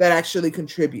that actually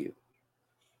contribute.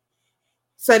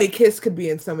 Sunny Kiss could be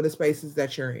in some of the spaces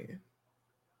that you're in.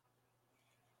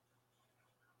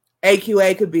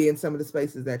 AQA could be in some of the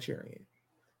spaces that you're in.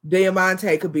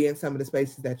 Diamante could be in some of the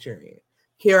spaces that you're in.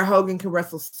 Kiera Hogan can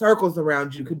wrestle circles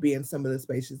around you, could be in some of the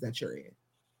spaces that you're in.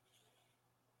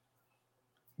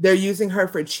 They're using her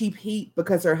for cheap heat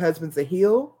because her husband's a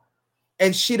heel,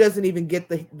 and she doesn't even get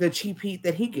the cheap heat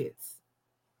that he gets.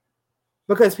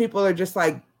 Because people are just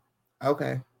like,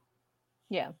 okay.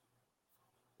 Yeah.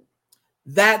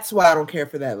 That's why I don't care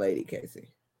for that lady, Casey.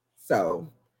 So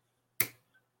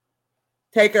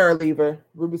take her or leave her.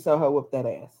 Ruby Soho whooped that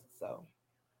ass. So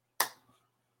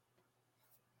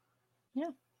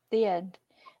yeah, the end.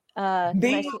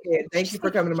 Thank you for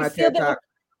coming to my TED Talk.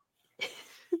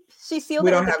 She sealed.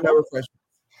 We don't have no refreshments.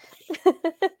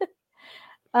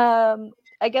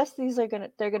 I guess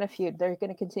they're gonna feud. They're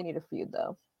gonna continue to feud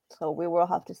though. So we will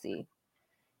have to see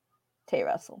Tay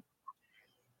wrestle.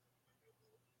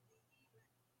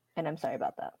 And I'm sorry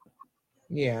about that.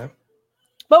 Yeah.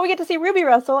 But we get to see Ruby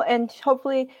wrestle, and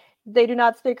hopefully they do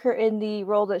not stick her in the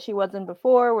role that she was in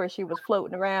before, where she was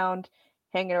floating around,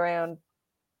 hanging around,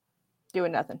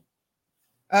 doing nothing.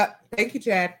 Thank you,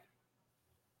 Chad.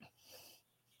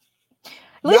 At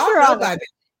least Y'all we're know on by now.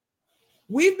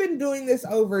 We've been doing this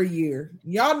over a year.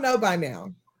 Y'all know by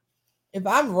now. If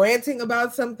I'm ranting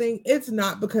about something, it's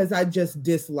not because I just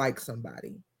dislike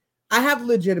somebody. I have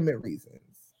legitimate reasons.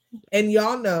 And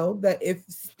y'all know that if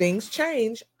things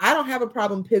change, I don't have a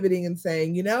problem pivoting and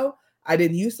saying, you know, I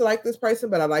didn't used to like this person,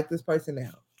 but I like this person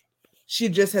now. She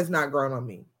just has not grown on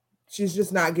me. She's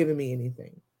just not giving me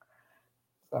anything.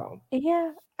 So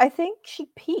yeah, I think she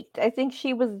peaked. I think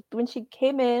she was, when she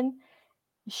came in,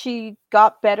 she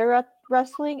got better at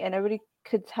wrestling and everybody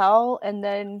could tell. And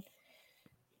then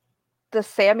the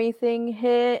Sammy thing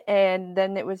hit, and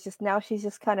then it was just, now she's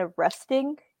just kind of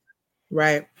resting.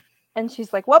 Right. And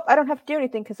she's like, well, I don't have to do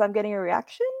anything because I'm getting a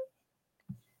reaction.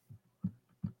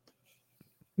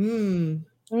 I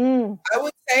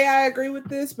would say I agree with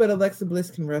this, but Alexa Bliss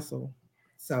can wrestle.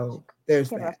 So there's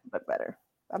She can that. wrestle but better.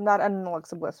 I'm not an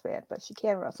Alexa Bliss fan, but she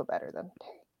can wrestle better than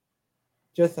Tay.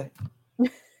 Just saying.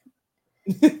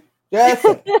 Just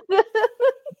saying.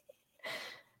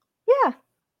 Yeah.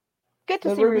 Good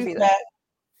to see Ruby though.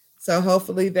 So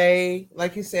hopefully they,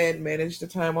 like you said, manage the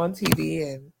time on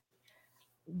TV and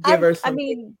give her something. I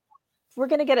mean, we're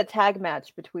gonna get a tag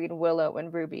match between Willow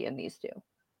and Ruby and these two.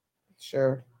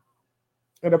 Sure.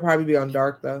 It'll probably be on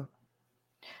Dark though.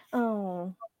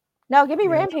 Oh. No, give me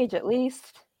Rampage at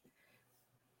least.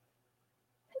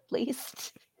 At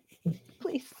least.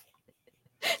 Please.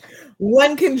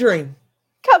 One can dream.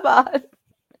 Come on.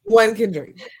 One can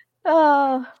dream.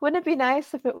 Wouldn't it be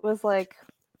nice if it was like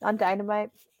on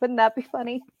Dynamite? Wouldn't that be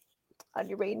funny? On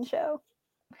your main show?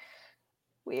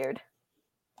 Weird.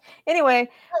 Anyway.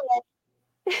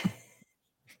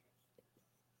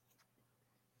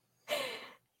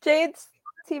 Jade's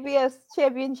TBS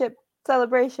Championship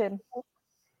celebration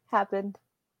happened.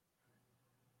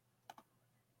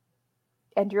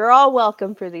 And you're all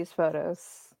welcome for these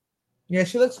photos. Yeah,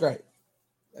 she looks great.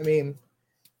 I mean,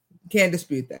 can't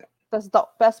dispute that. That's the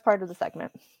best part of the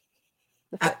segment.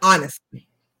 Honestly.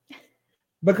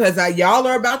 Because y'all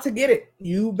are about to get it.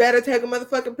 You better take a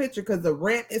motherfucking picture because the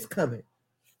rant is coming.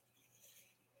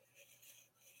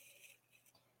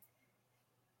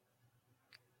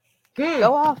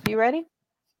 Go off. You ready?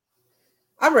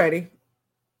 I'm ready.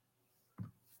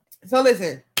 So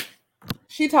listen,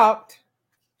 she talked.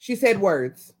 She said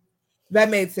words that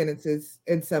made sentences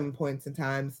in some points and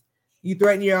times. You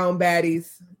threaten your own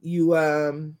baddies.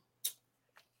 You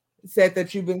said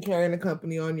that you've been carrying the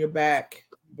company on your back.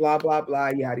 Blah blah blah.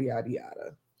 Yada yada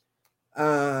yada.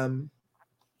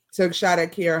 Took a shot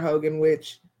at Kiera Hogan,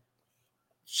 which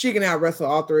she can out wrestle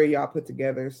all three of y'all put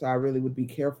together. So I really would be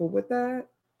careful with that.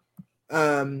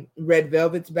 Red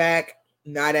Velvet's back,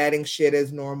 not adding shit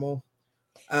as normal.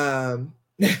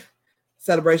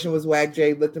 Celebration was whack.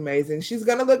 Jade looked amazing. She's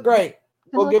gonna look great.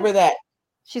 We'll give her that.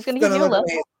 She's gonna give you a look.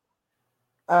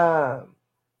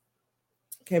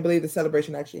 Can't believe the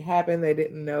celebration actually happened. They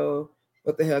didn't know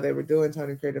what the hell they were doing.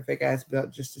 Tony created a fake ass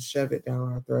belt just to shove it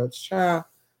down our throats. Child.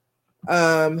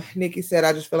 Nikki said,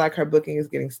 I just feel like her booking is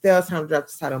getting stale. It's time to drop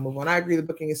this title and move on. I agree, the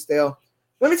booking is stale.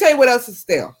 Let me tell you what else is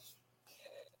stale.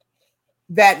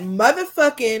 That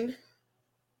motherfucking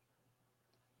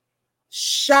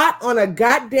shot on a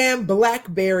goddamn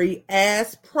BlackBerry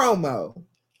ass promo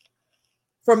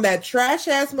from that trash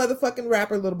ass motherfucking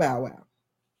rapper Lil Bow Wow.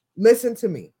 Listen to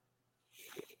me.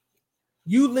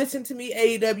 You listen to me,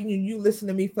 AEW, and you listen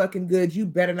to me fucking good. You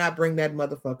better not bring that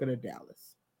motherfucker to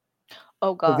Dallas.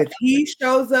 Oh Because God. if he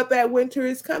shows up at Winter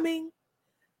Is Coming,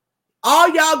 all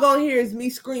y'all gonna hear is me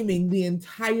screaming the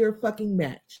entire fucking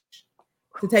match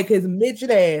to take his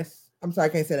midget ass. I'm sorry,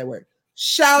 I can't say that word.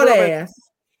 Shout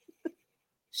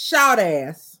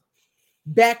ass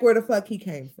back where the fuck he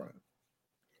came from.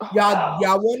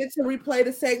 Y'all wanted to replay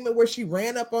the segment where she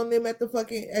ran up on them at the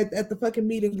fucking at the fucking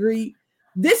meet and greet.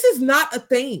 This is not a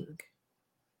thing.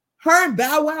 Her and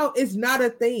Bow Wow is not a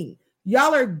thing.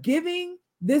 Y'all are giving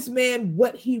this man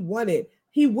what he wanted.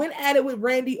 He went at it with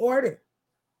Randy Orton.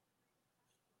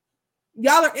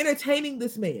 Y'all are entertaining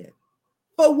this man.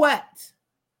 For what?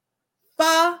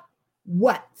 For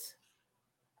what?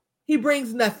 He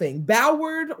brings nothing.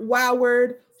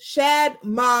 Woward, Shad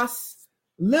Moss,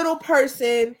 little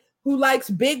person who likes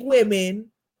big women,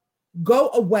 go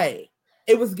away.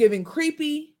 It was giving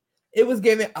creepy. It was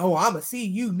giving, oh, I'ma see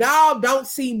you. No, don't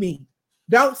see me.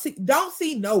 Don't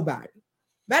see nobody.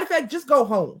 Matter of fact, just go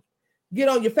home. Get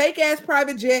on your fake ass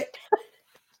private jet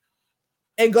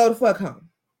and go the fuck home.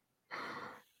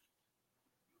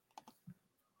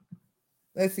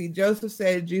 Let's see. Joseph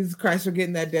said, Jesus Christ, we're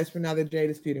getting that desperate now that Jade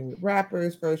is feuding with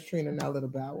rappers. First Trina, now Little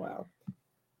Bow Wow.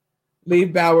 Leave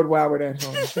Woward at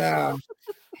home. Child.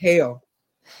 Hell.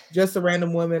 Just a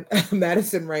random woman,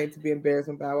 Madison Rain, to be embarrassed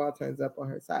when Bow Wow turns up on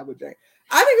her side with Jade.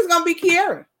 I think it's going to be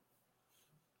Kiara.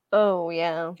 Oh,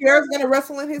 yeah. Kiara's going to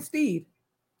wrestle in his steed.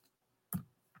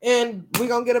 And we're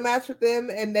going to get a match with them,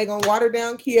 and they're going to water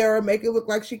down Kiara, make it look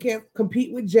like she can't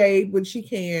compete with Jade when she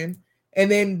can. And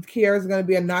then Kiara's going to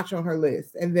be a notch on her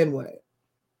list. And then what?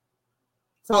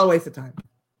 It's all a waste of time.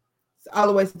 It's all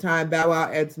a waste of time. Bow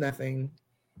Wow adds nothing.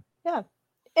 Yeah.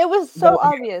 It was so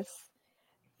obvious.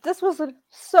 This was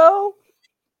so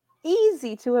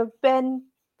easy to have been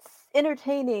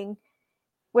entertaining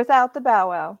without the Bow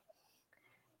Wow.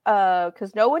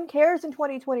 Because no one cares in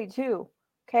 2022.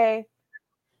 Okay?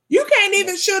 You can't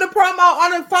even shoot a promo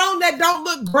on a phone that don't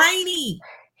look grainy.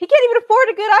 He can't even afford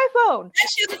a good iPhone. That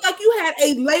shit look like you had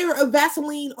a layer of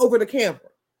Vaseline over the camera.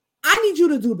 I need you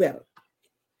to do better.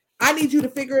 I need you to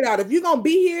figure it out. If you're going to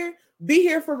be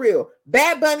here for real.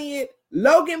 Bad Bunny it,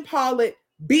 Logan Paul it,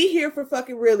 be here for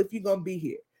fucking real if you're going to be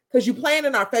here. Because you're playing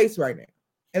in our face right now.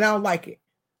 And I don't like it.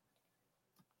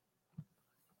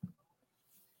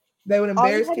 They would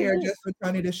embarrass Kiara just for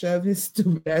Tony to shove his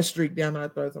stupid ass streak down our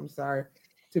throats. I'm sorry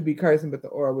to be cursing, but the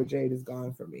aura with Jade is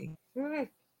gone for me.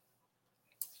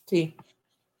 T.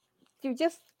 Dude,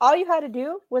 just all you had to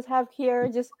do was have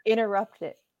Kiara just interrupt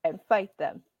it and fight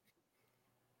them.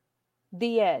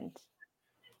 The end.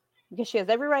 Because she has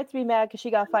every right to be mad because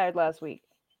she got fired last week.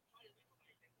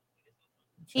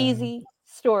 Easy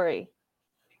story.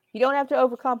 You don't have to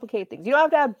overcomplicate things. You don't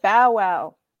have to have Bow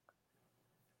Wow.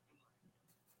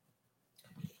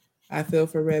 I feel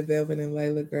for Red Velvet and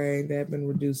Layla Gray. They've been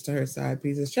reduced to her side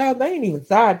pieces. Child, they ain't even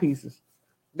side pieces.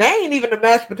 They ain't even the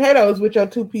mashed potatoes with your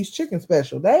 2-piece chicken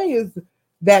special. They is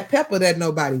that pepper that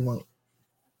nobody wants.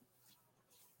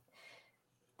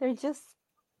 They're just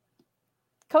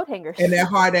coat hangers. And that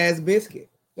hard ass biscuit.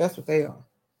 That's what they are.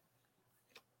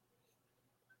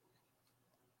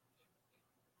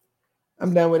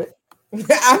 I'm done with it.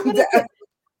 I'm done.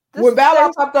 When Bow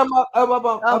Wow popped up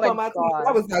on my TV,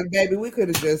 I was like, baby, we could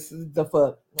have just the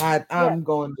fuck. I'm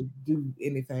going to do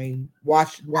anything.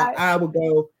 Watch. I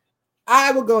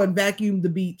will go and vacuum the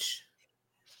beach.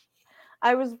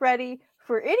 I was ready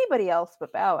for anybody else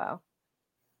but Bow Wow.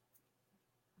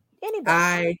 Anybody.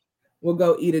 I will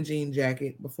go eat a jean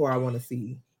jacket before I want to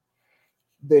see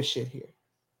this shit here.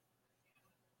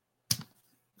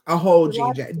 A whole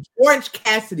jean jacket. Orange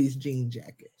Cassidy's jean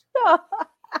jacket.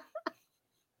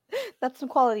 That's some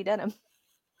quality denim.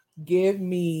 Give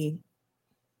me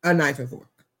a knife and fork.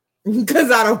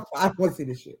 Because I don't want to see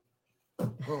this shit. I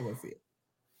don't want to see it.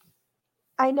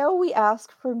 I know we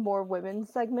asked for more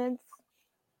women's segments.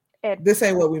 And this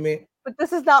ain't what we meant. But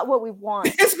this is not what we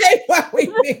want. This ain't what we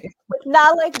meant. It's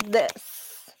not like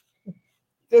this.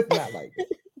 It's not like this.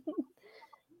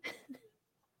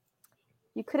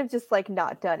 You could have just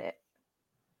not done it.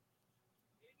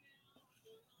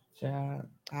 Child,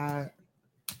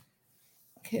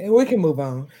 we can move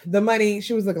on. The money,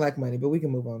 she was looking like money, but we can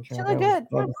move on. Child. She looked good.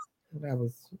 That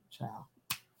was child.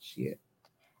 Shit.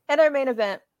 And our main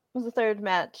event, was the third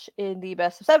match in the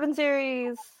best of 7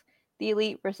 series. The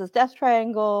Elite versus Death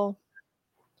Triangle.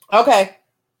 Okay,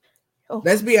 Oh,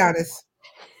 let's be honest.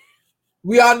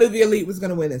 We all knew the Elite was going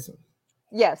to win this one.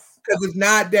 yes. Because if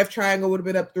not, Death Triangle would have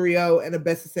been up 3-0 and a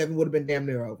best of 7 would have been damn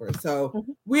near over. So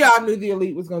we all knew the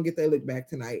Elite was going to get their lick back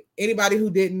tonight. Anybody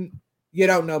who didn't, you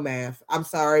don't know math. I'm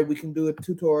sorry. We can do a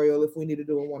tutorial if we need to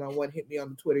do a one-on-one. Hit me on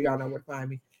the Twitter. Y'all know where to find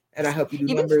me. And I help you do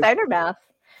Even numbers. Steiner math.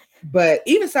 But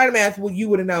even Steiner math, well, you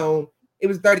would have known it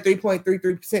was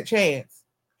 33.33% chance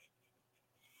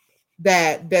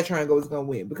that Death Triangle was going to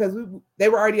win because they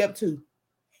were already up 2.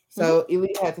 So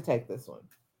Elite had to take this one.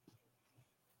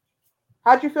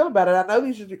 How'd you feel about it? I know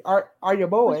these are your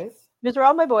boys. These are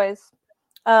all my boys.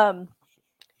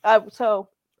 So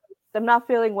I'm not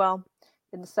feeling well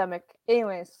in the stomach.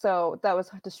 Anyways, so that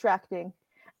was distracting.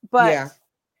 But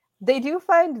they do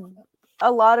find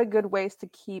a lot of good ways to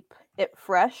keep it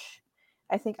fresh.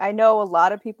 I know a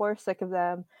lot of people are sick of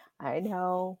them. I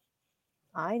know.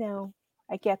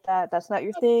 I get that. That's not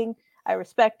your thing. I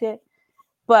respect it.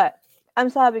 But I'm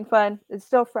still having fun. It's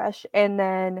still fresh. And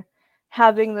then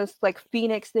having this like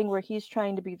Phoenix thing where he's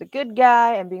trying to be the good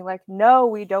guy and being like, no,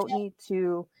 we don't need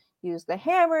to use the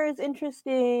hammer is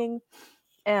interesting.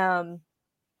 It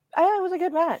was a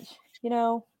good match.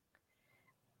 You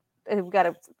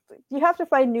have to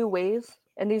find new ways.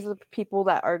 And these are the people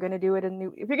that are going to do it. If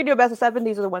you're going to do a best of 7,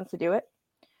 these are the ones to do it.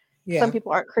 Yeah. Some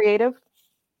people aren't creative.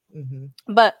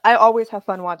 But I always have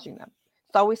fun watching them.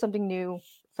 It's always something new,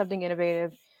 something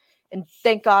innovative. And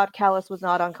thank God Callis was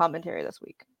not on commentary this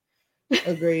week.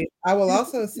 Agreed. I will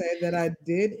also say that I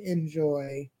did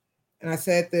enjoy, and I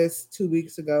said this 2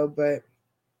 weeks ago, but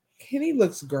Kenny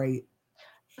looks great.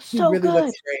 He really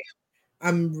looks great.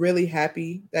 I'm really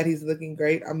happy that he's looking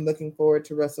great. I'm looking forward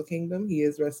to Wrestle Kingdom. He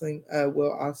is wrestling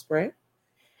Will Ospreay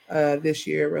this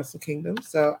year at Wrestle Kingdom.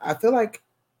 So I feel like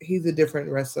he's a different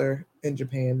wrestler in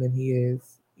Japan than he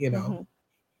is, in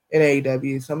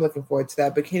AEW. So I'm looking forward to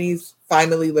that. But Kenny's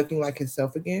finally looking like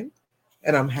himself again.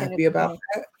 And I'm happy about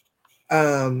that.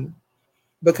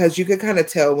 Because you could kind of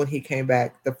tell when he came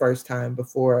back the first time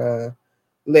before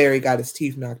Larry got his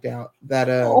teeth knocked out that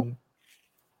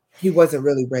he wasn't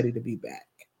really ready to be back.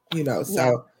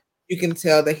 So you can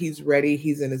tell that he's ready.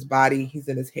 He's in his body. He's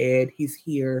in his head. He's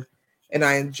here. And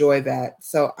I enjoy that.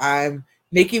 So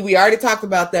Nikki, we already talked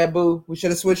about that, boo. We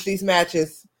should have switched these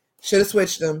matches. Should have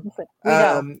switched them.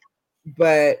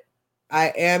 But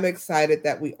I am excited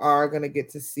that we are going to get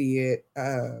to see it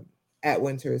at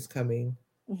Winter is Coming.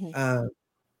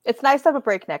 It's nice to have a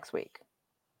break next week.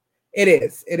 It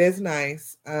is. It is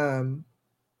nice.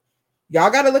 Y'all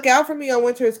got to look out for me on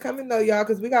Winter is Coming, though, y'all,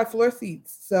 because we got floor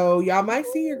seats. So y'all might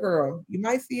see your girl. You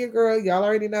might see your girl. Y'all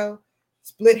already know.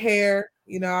 Split hair.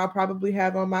 I'll probably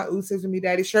have on my Ooh Scissor Me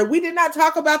Daddy shirt. We did not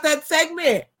talk about that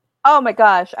segment. Oh, my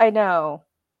gosh. I know.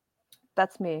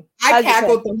 That's me. I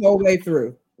cackled the whole way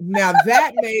through. Now,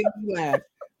 that made me laugh.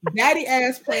 Daddy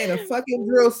ass playing a fucking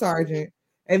drill sergeant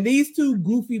and these two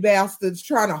goofy bastards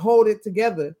trying to hold it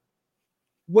together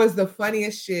was the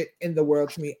funniest shit in the world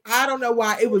to me. I don't know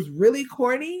why. It was really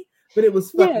corny, but it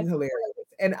was fucking hilarious.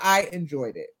 And I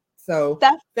enjoyed it. So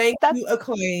thank you,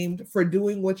 Acclaimed, for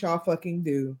doing what y'all fucking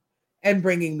do and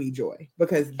bringing me joy.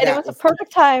 Because it was a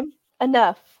perfect time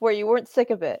enough where you weren't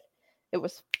sick of it. It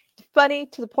was funny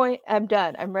to the point I'm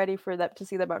done. I'm ready for them to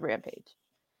see them on Rampage.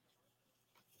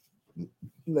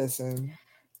 Listen,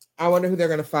 I wonder who they're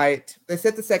going to fight. They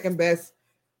said the second best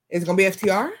is going to be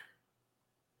FTR.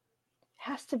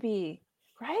 Has to be,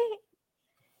 right?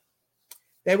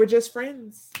 They were just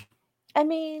friends. I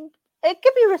mean, it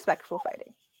could be respectful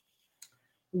fighting.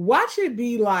 Watch it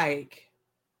be like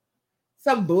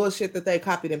some bullshit that they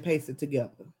copied and pasted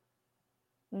together.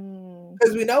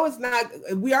 Because we know it's not,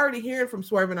 we already hearing from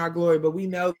Swerve in Our Glory, but we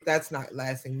know that's not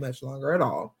lasting much longer at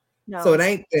all. No. So it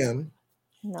ain't them.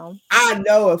 No. I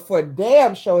know for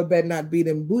damn sure it better not be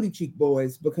them booty cheek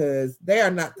boys because they are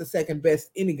not the second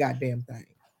best any goddamn thing.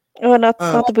 Oh, not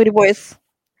the booty boys.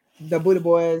 The booty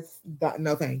boys,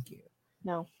 no thank you.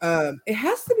 No. It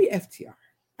has to be FTR.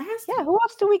 Who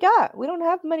else do we got? We don't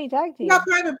have many tag teams. We got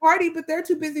Private Party, but they're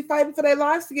too busy fighting for their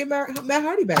lives to get Matt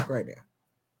Hardy back right now.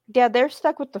 Yeah, they're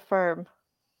stuck with the firm.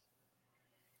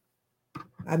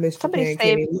 I missed you,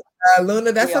 Kenny.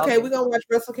 Luna, that's okay. We're going to watch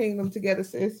Wrestle Kingdom together,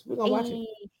 sis. We're going to watch it.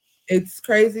 It's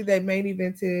crazy they main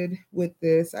evented with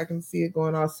this. I can see it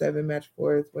going all 7 match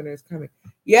 4s. Winter is Coming.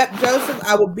 Yep, Joseph,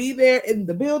 I will be there in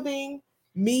the building.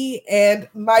 Me and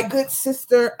my good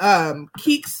sister,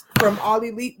 Keeks from All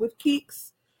Elite with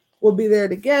Keeks, will be there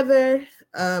together,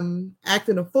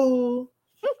 acting a fool.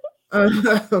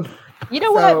 You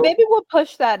know what? Maybe we'll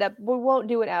push that up. We won't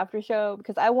do an after show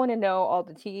because I want to know all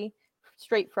the tea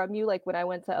straight from you. Like when I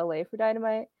went to LA for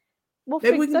Dynamite.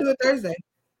 Maybe we can do it Thursday.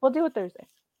 We'll do it Thursday.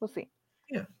 We'll see.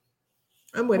 Yeah,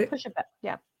 I'm with it. Push it back.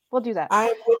 Yeah, we'll do that.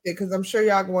 I'm with it because I'm sure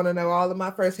y'all want to know all of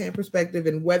my firsthand perspective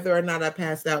and whether or not I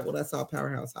passed out when I saw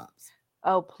Powerhouse Hobbs.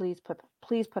 Oh, please put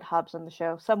Hobbs on the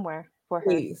show somewhere for her.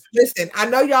 Please listen. I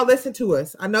know y'all listen to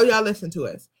us.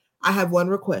 I have one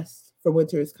request for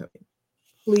Winter is Coming.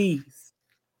 Please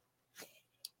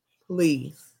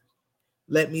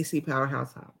let me see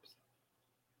Powerhouse Hobbs.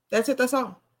 That's it. That's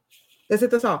all.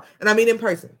 And I mean in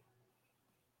person.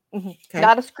 Mm-hmm. Okay?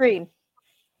 Not a screen.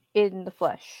 In the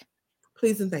flesh.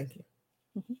 Please and thank you.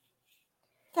 Mm-hmm.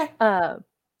 Okay.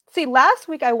 See, last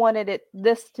week I wanted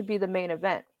this to be the main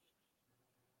event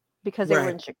because they were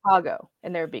in Chicago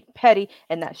and they were being petty,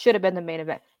 and that should have been the main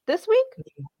event. This week,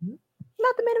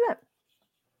 not the main event.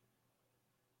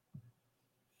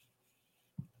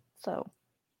 So,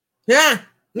 yeah.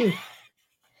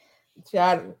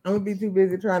 Child, I'm gonna be too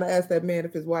busy trying to ask that man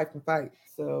if his wife can fight,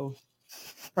 so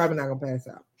probably not gonna pass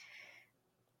out.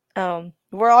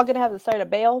 We're all gonna have to start a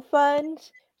bail fund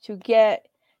to get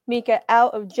Mika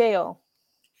out of jail.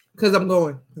 Because I'm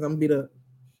gonna beat up.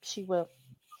 She will.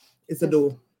 It's a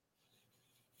duel.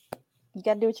 You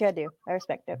gotta do what you gotta do. I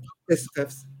respect it.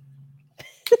 Fisticuffs.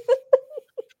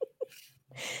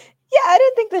 Yeah, I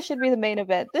didn't think this should be the main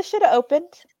event. This should have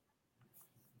opened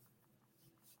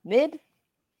mid,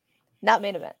 not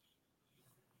main event.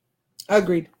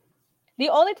 Agreed. The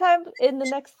only time in the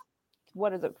next,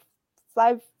 what is it,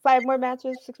 five more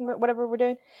matches, 6 more, whatever we're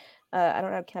doing. I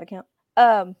don't know how to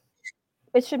count.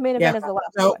 It should main event as the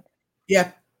last one.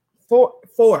 Yeah, four.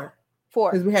 Four.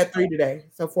 Because we had 3 today,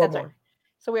 so 4 more. Right.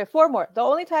 So we have 4 more.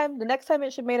 The next time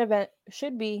it should main event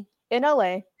should be in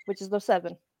LA, which is the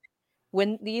 7,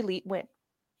 when the Elite win,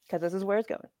 because this is where it's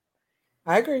going.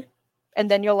 I agree.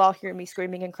 And then you'll all hear me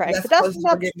screaming and crying. That's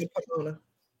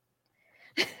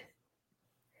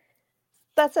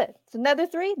that's it. It's another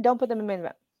 3. Don't put them in main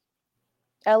event.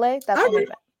 LA, that's the main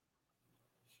event.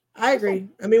 I agree.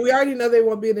 I mean, we already know they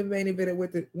won't be in the main event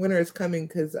with the winner is coming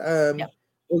because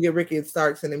we'll get Ricky and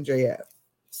Starks and MJF.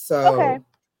 So okay,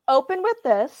 open with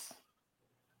this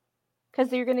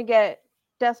because you're gonna get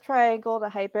Death Triangle to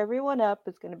hype everyone up.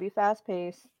 It's gonna be fast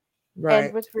paced. Right.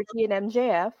 End with Ricky and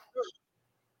MJF.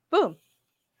 Boom.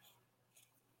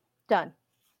 Done.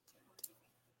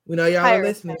 We know y'all are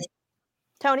listening.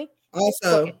 Tony.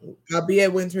 Also, I'll be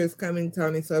at Winter is Coming,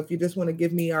 Tony. So if you just want to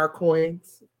give me our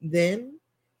coins, then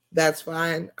that's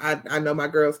fine. I know my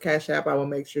girl's Cash App. I will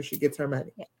make sure she gets her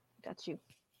money. Yeah, got you.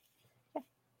 Yeah.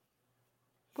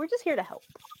 We're just here to help.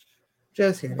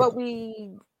 Just here. But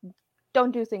we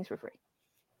don't do things for free.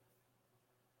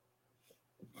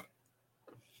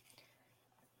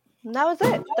 And that was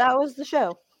it. That was the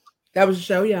show. That was the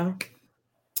show, y'all.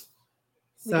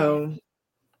 So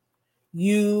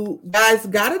you guys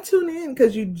gotta tune in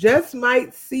because you just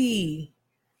might see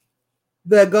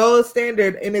the Gold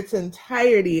Standard in its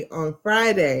entirety on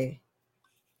Friday.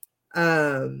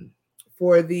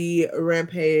 For the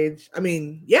Rampage.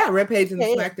 Rampage and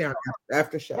SmackDown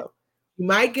after show. You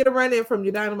might get a run in from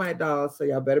your Dynamite dolls, so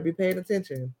y'all better be paying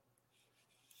attention.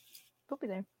 We'll be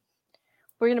there.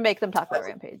 We're gonna make them talk about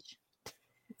Rampage.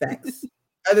 Thanks.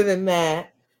 Other than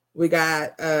that, we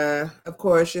got of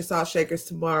course your Salt Shakers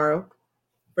tomorrow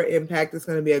for Impact. It's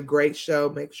gonna be a great show.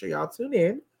 Make sure y'all tune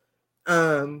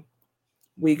in.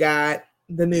 We got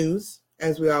the news,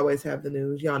 as we always have the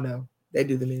news. Y'all know they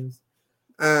do the news.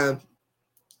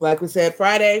 Like we said,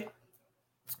 Friday,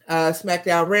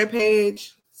 SmackDown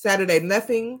Rampage. Saturday,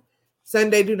 nothing.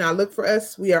 Sunday, do not look for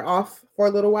us. We are off for a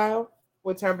little while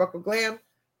with Turnbuckle Glam.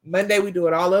 Monday, we do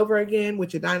it all over again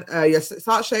with your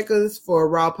Salt Shakers for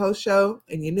Raw post show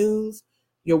and your news.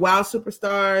 Your Wild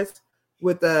Superstars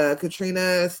with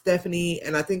Katrina, Stephanie,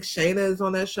 and I think Shayna is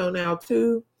on that show now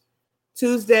too.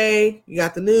 Tuesday, you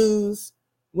got the news.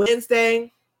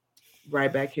 Wednesday,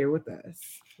 right back here with us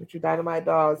with your Dynamite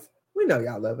dolls. We know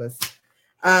y'all love us.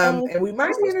 And we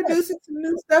might be introducing some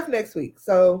new stuff next week.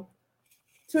 So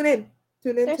tune in.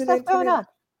 There's stuff going on.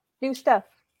 New stuff.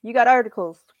 You got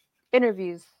articles,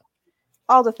 interviews,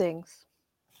 all the things.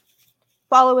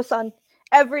 Follow us on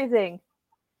everything.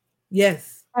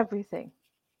 Yes. Everything.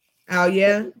 Oh,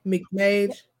 yeah. Mick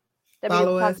Mage.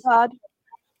 Follow us. Pod.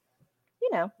 You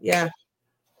know. Yeah.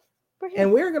 We're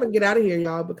and we're going to get out of here,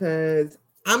 y'all, because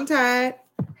I'm tired.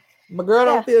 My girl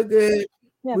don't feel good.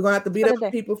 Yeah. We're going to have to beat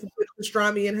up people for putting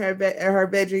pastrami in her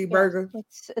veggie burger.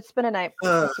 It's been a night.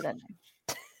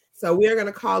 So we are going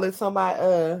to call it so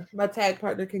my tag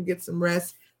partner can get some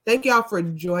rest. Thank y'all for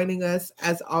joining us.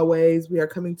 As always, we are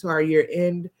coming to our year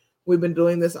end We've been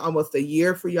doing this almost a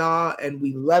year for y'all, and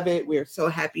we love it. We're so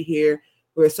happy here.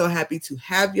 We're so happy to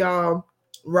have y'all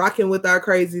rocking with our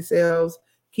crazy selves,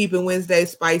 keeping Wednesday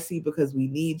spicy because we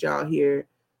need y'all here.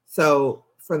 So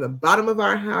from the bottom of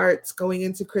our hearts, going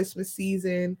into Christmas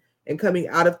season and coming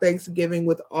out of Thanksgiving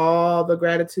with all the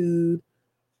gratitude,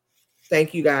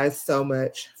 thank you guys so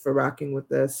much for rocking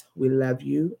with us. We love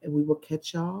you, and we will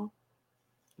catch y'all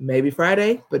maybe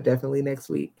Friday, but definitely next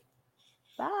week.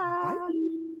 Bye.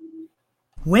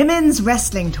 Women's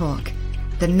Wrestling Talk,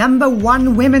 the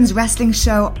 #1 women's wrestling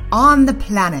show on the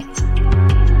planet.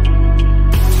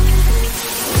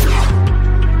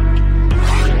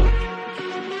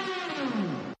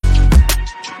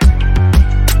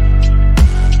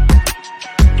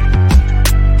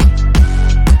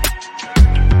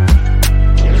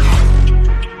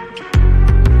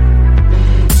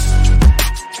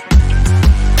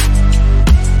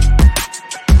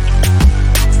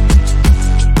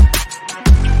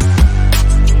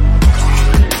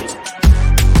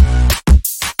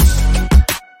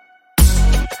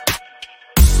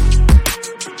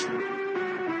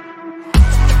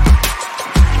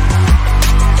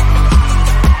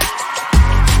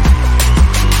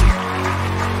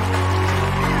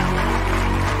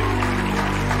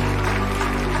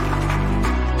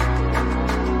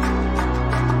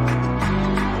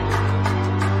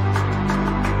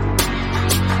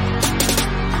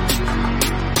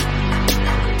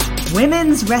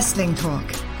 Women's Wrestling Talk,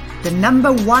 the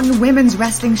 #1 women's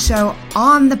wrestling show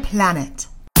on the planet.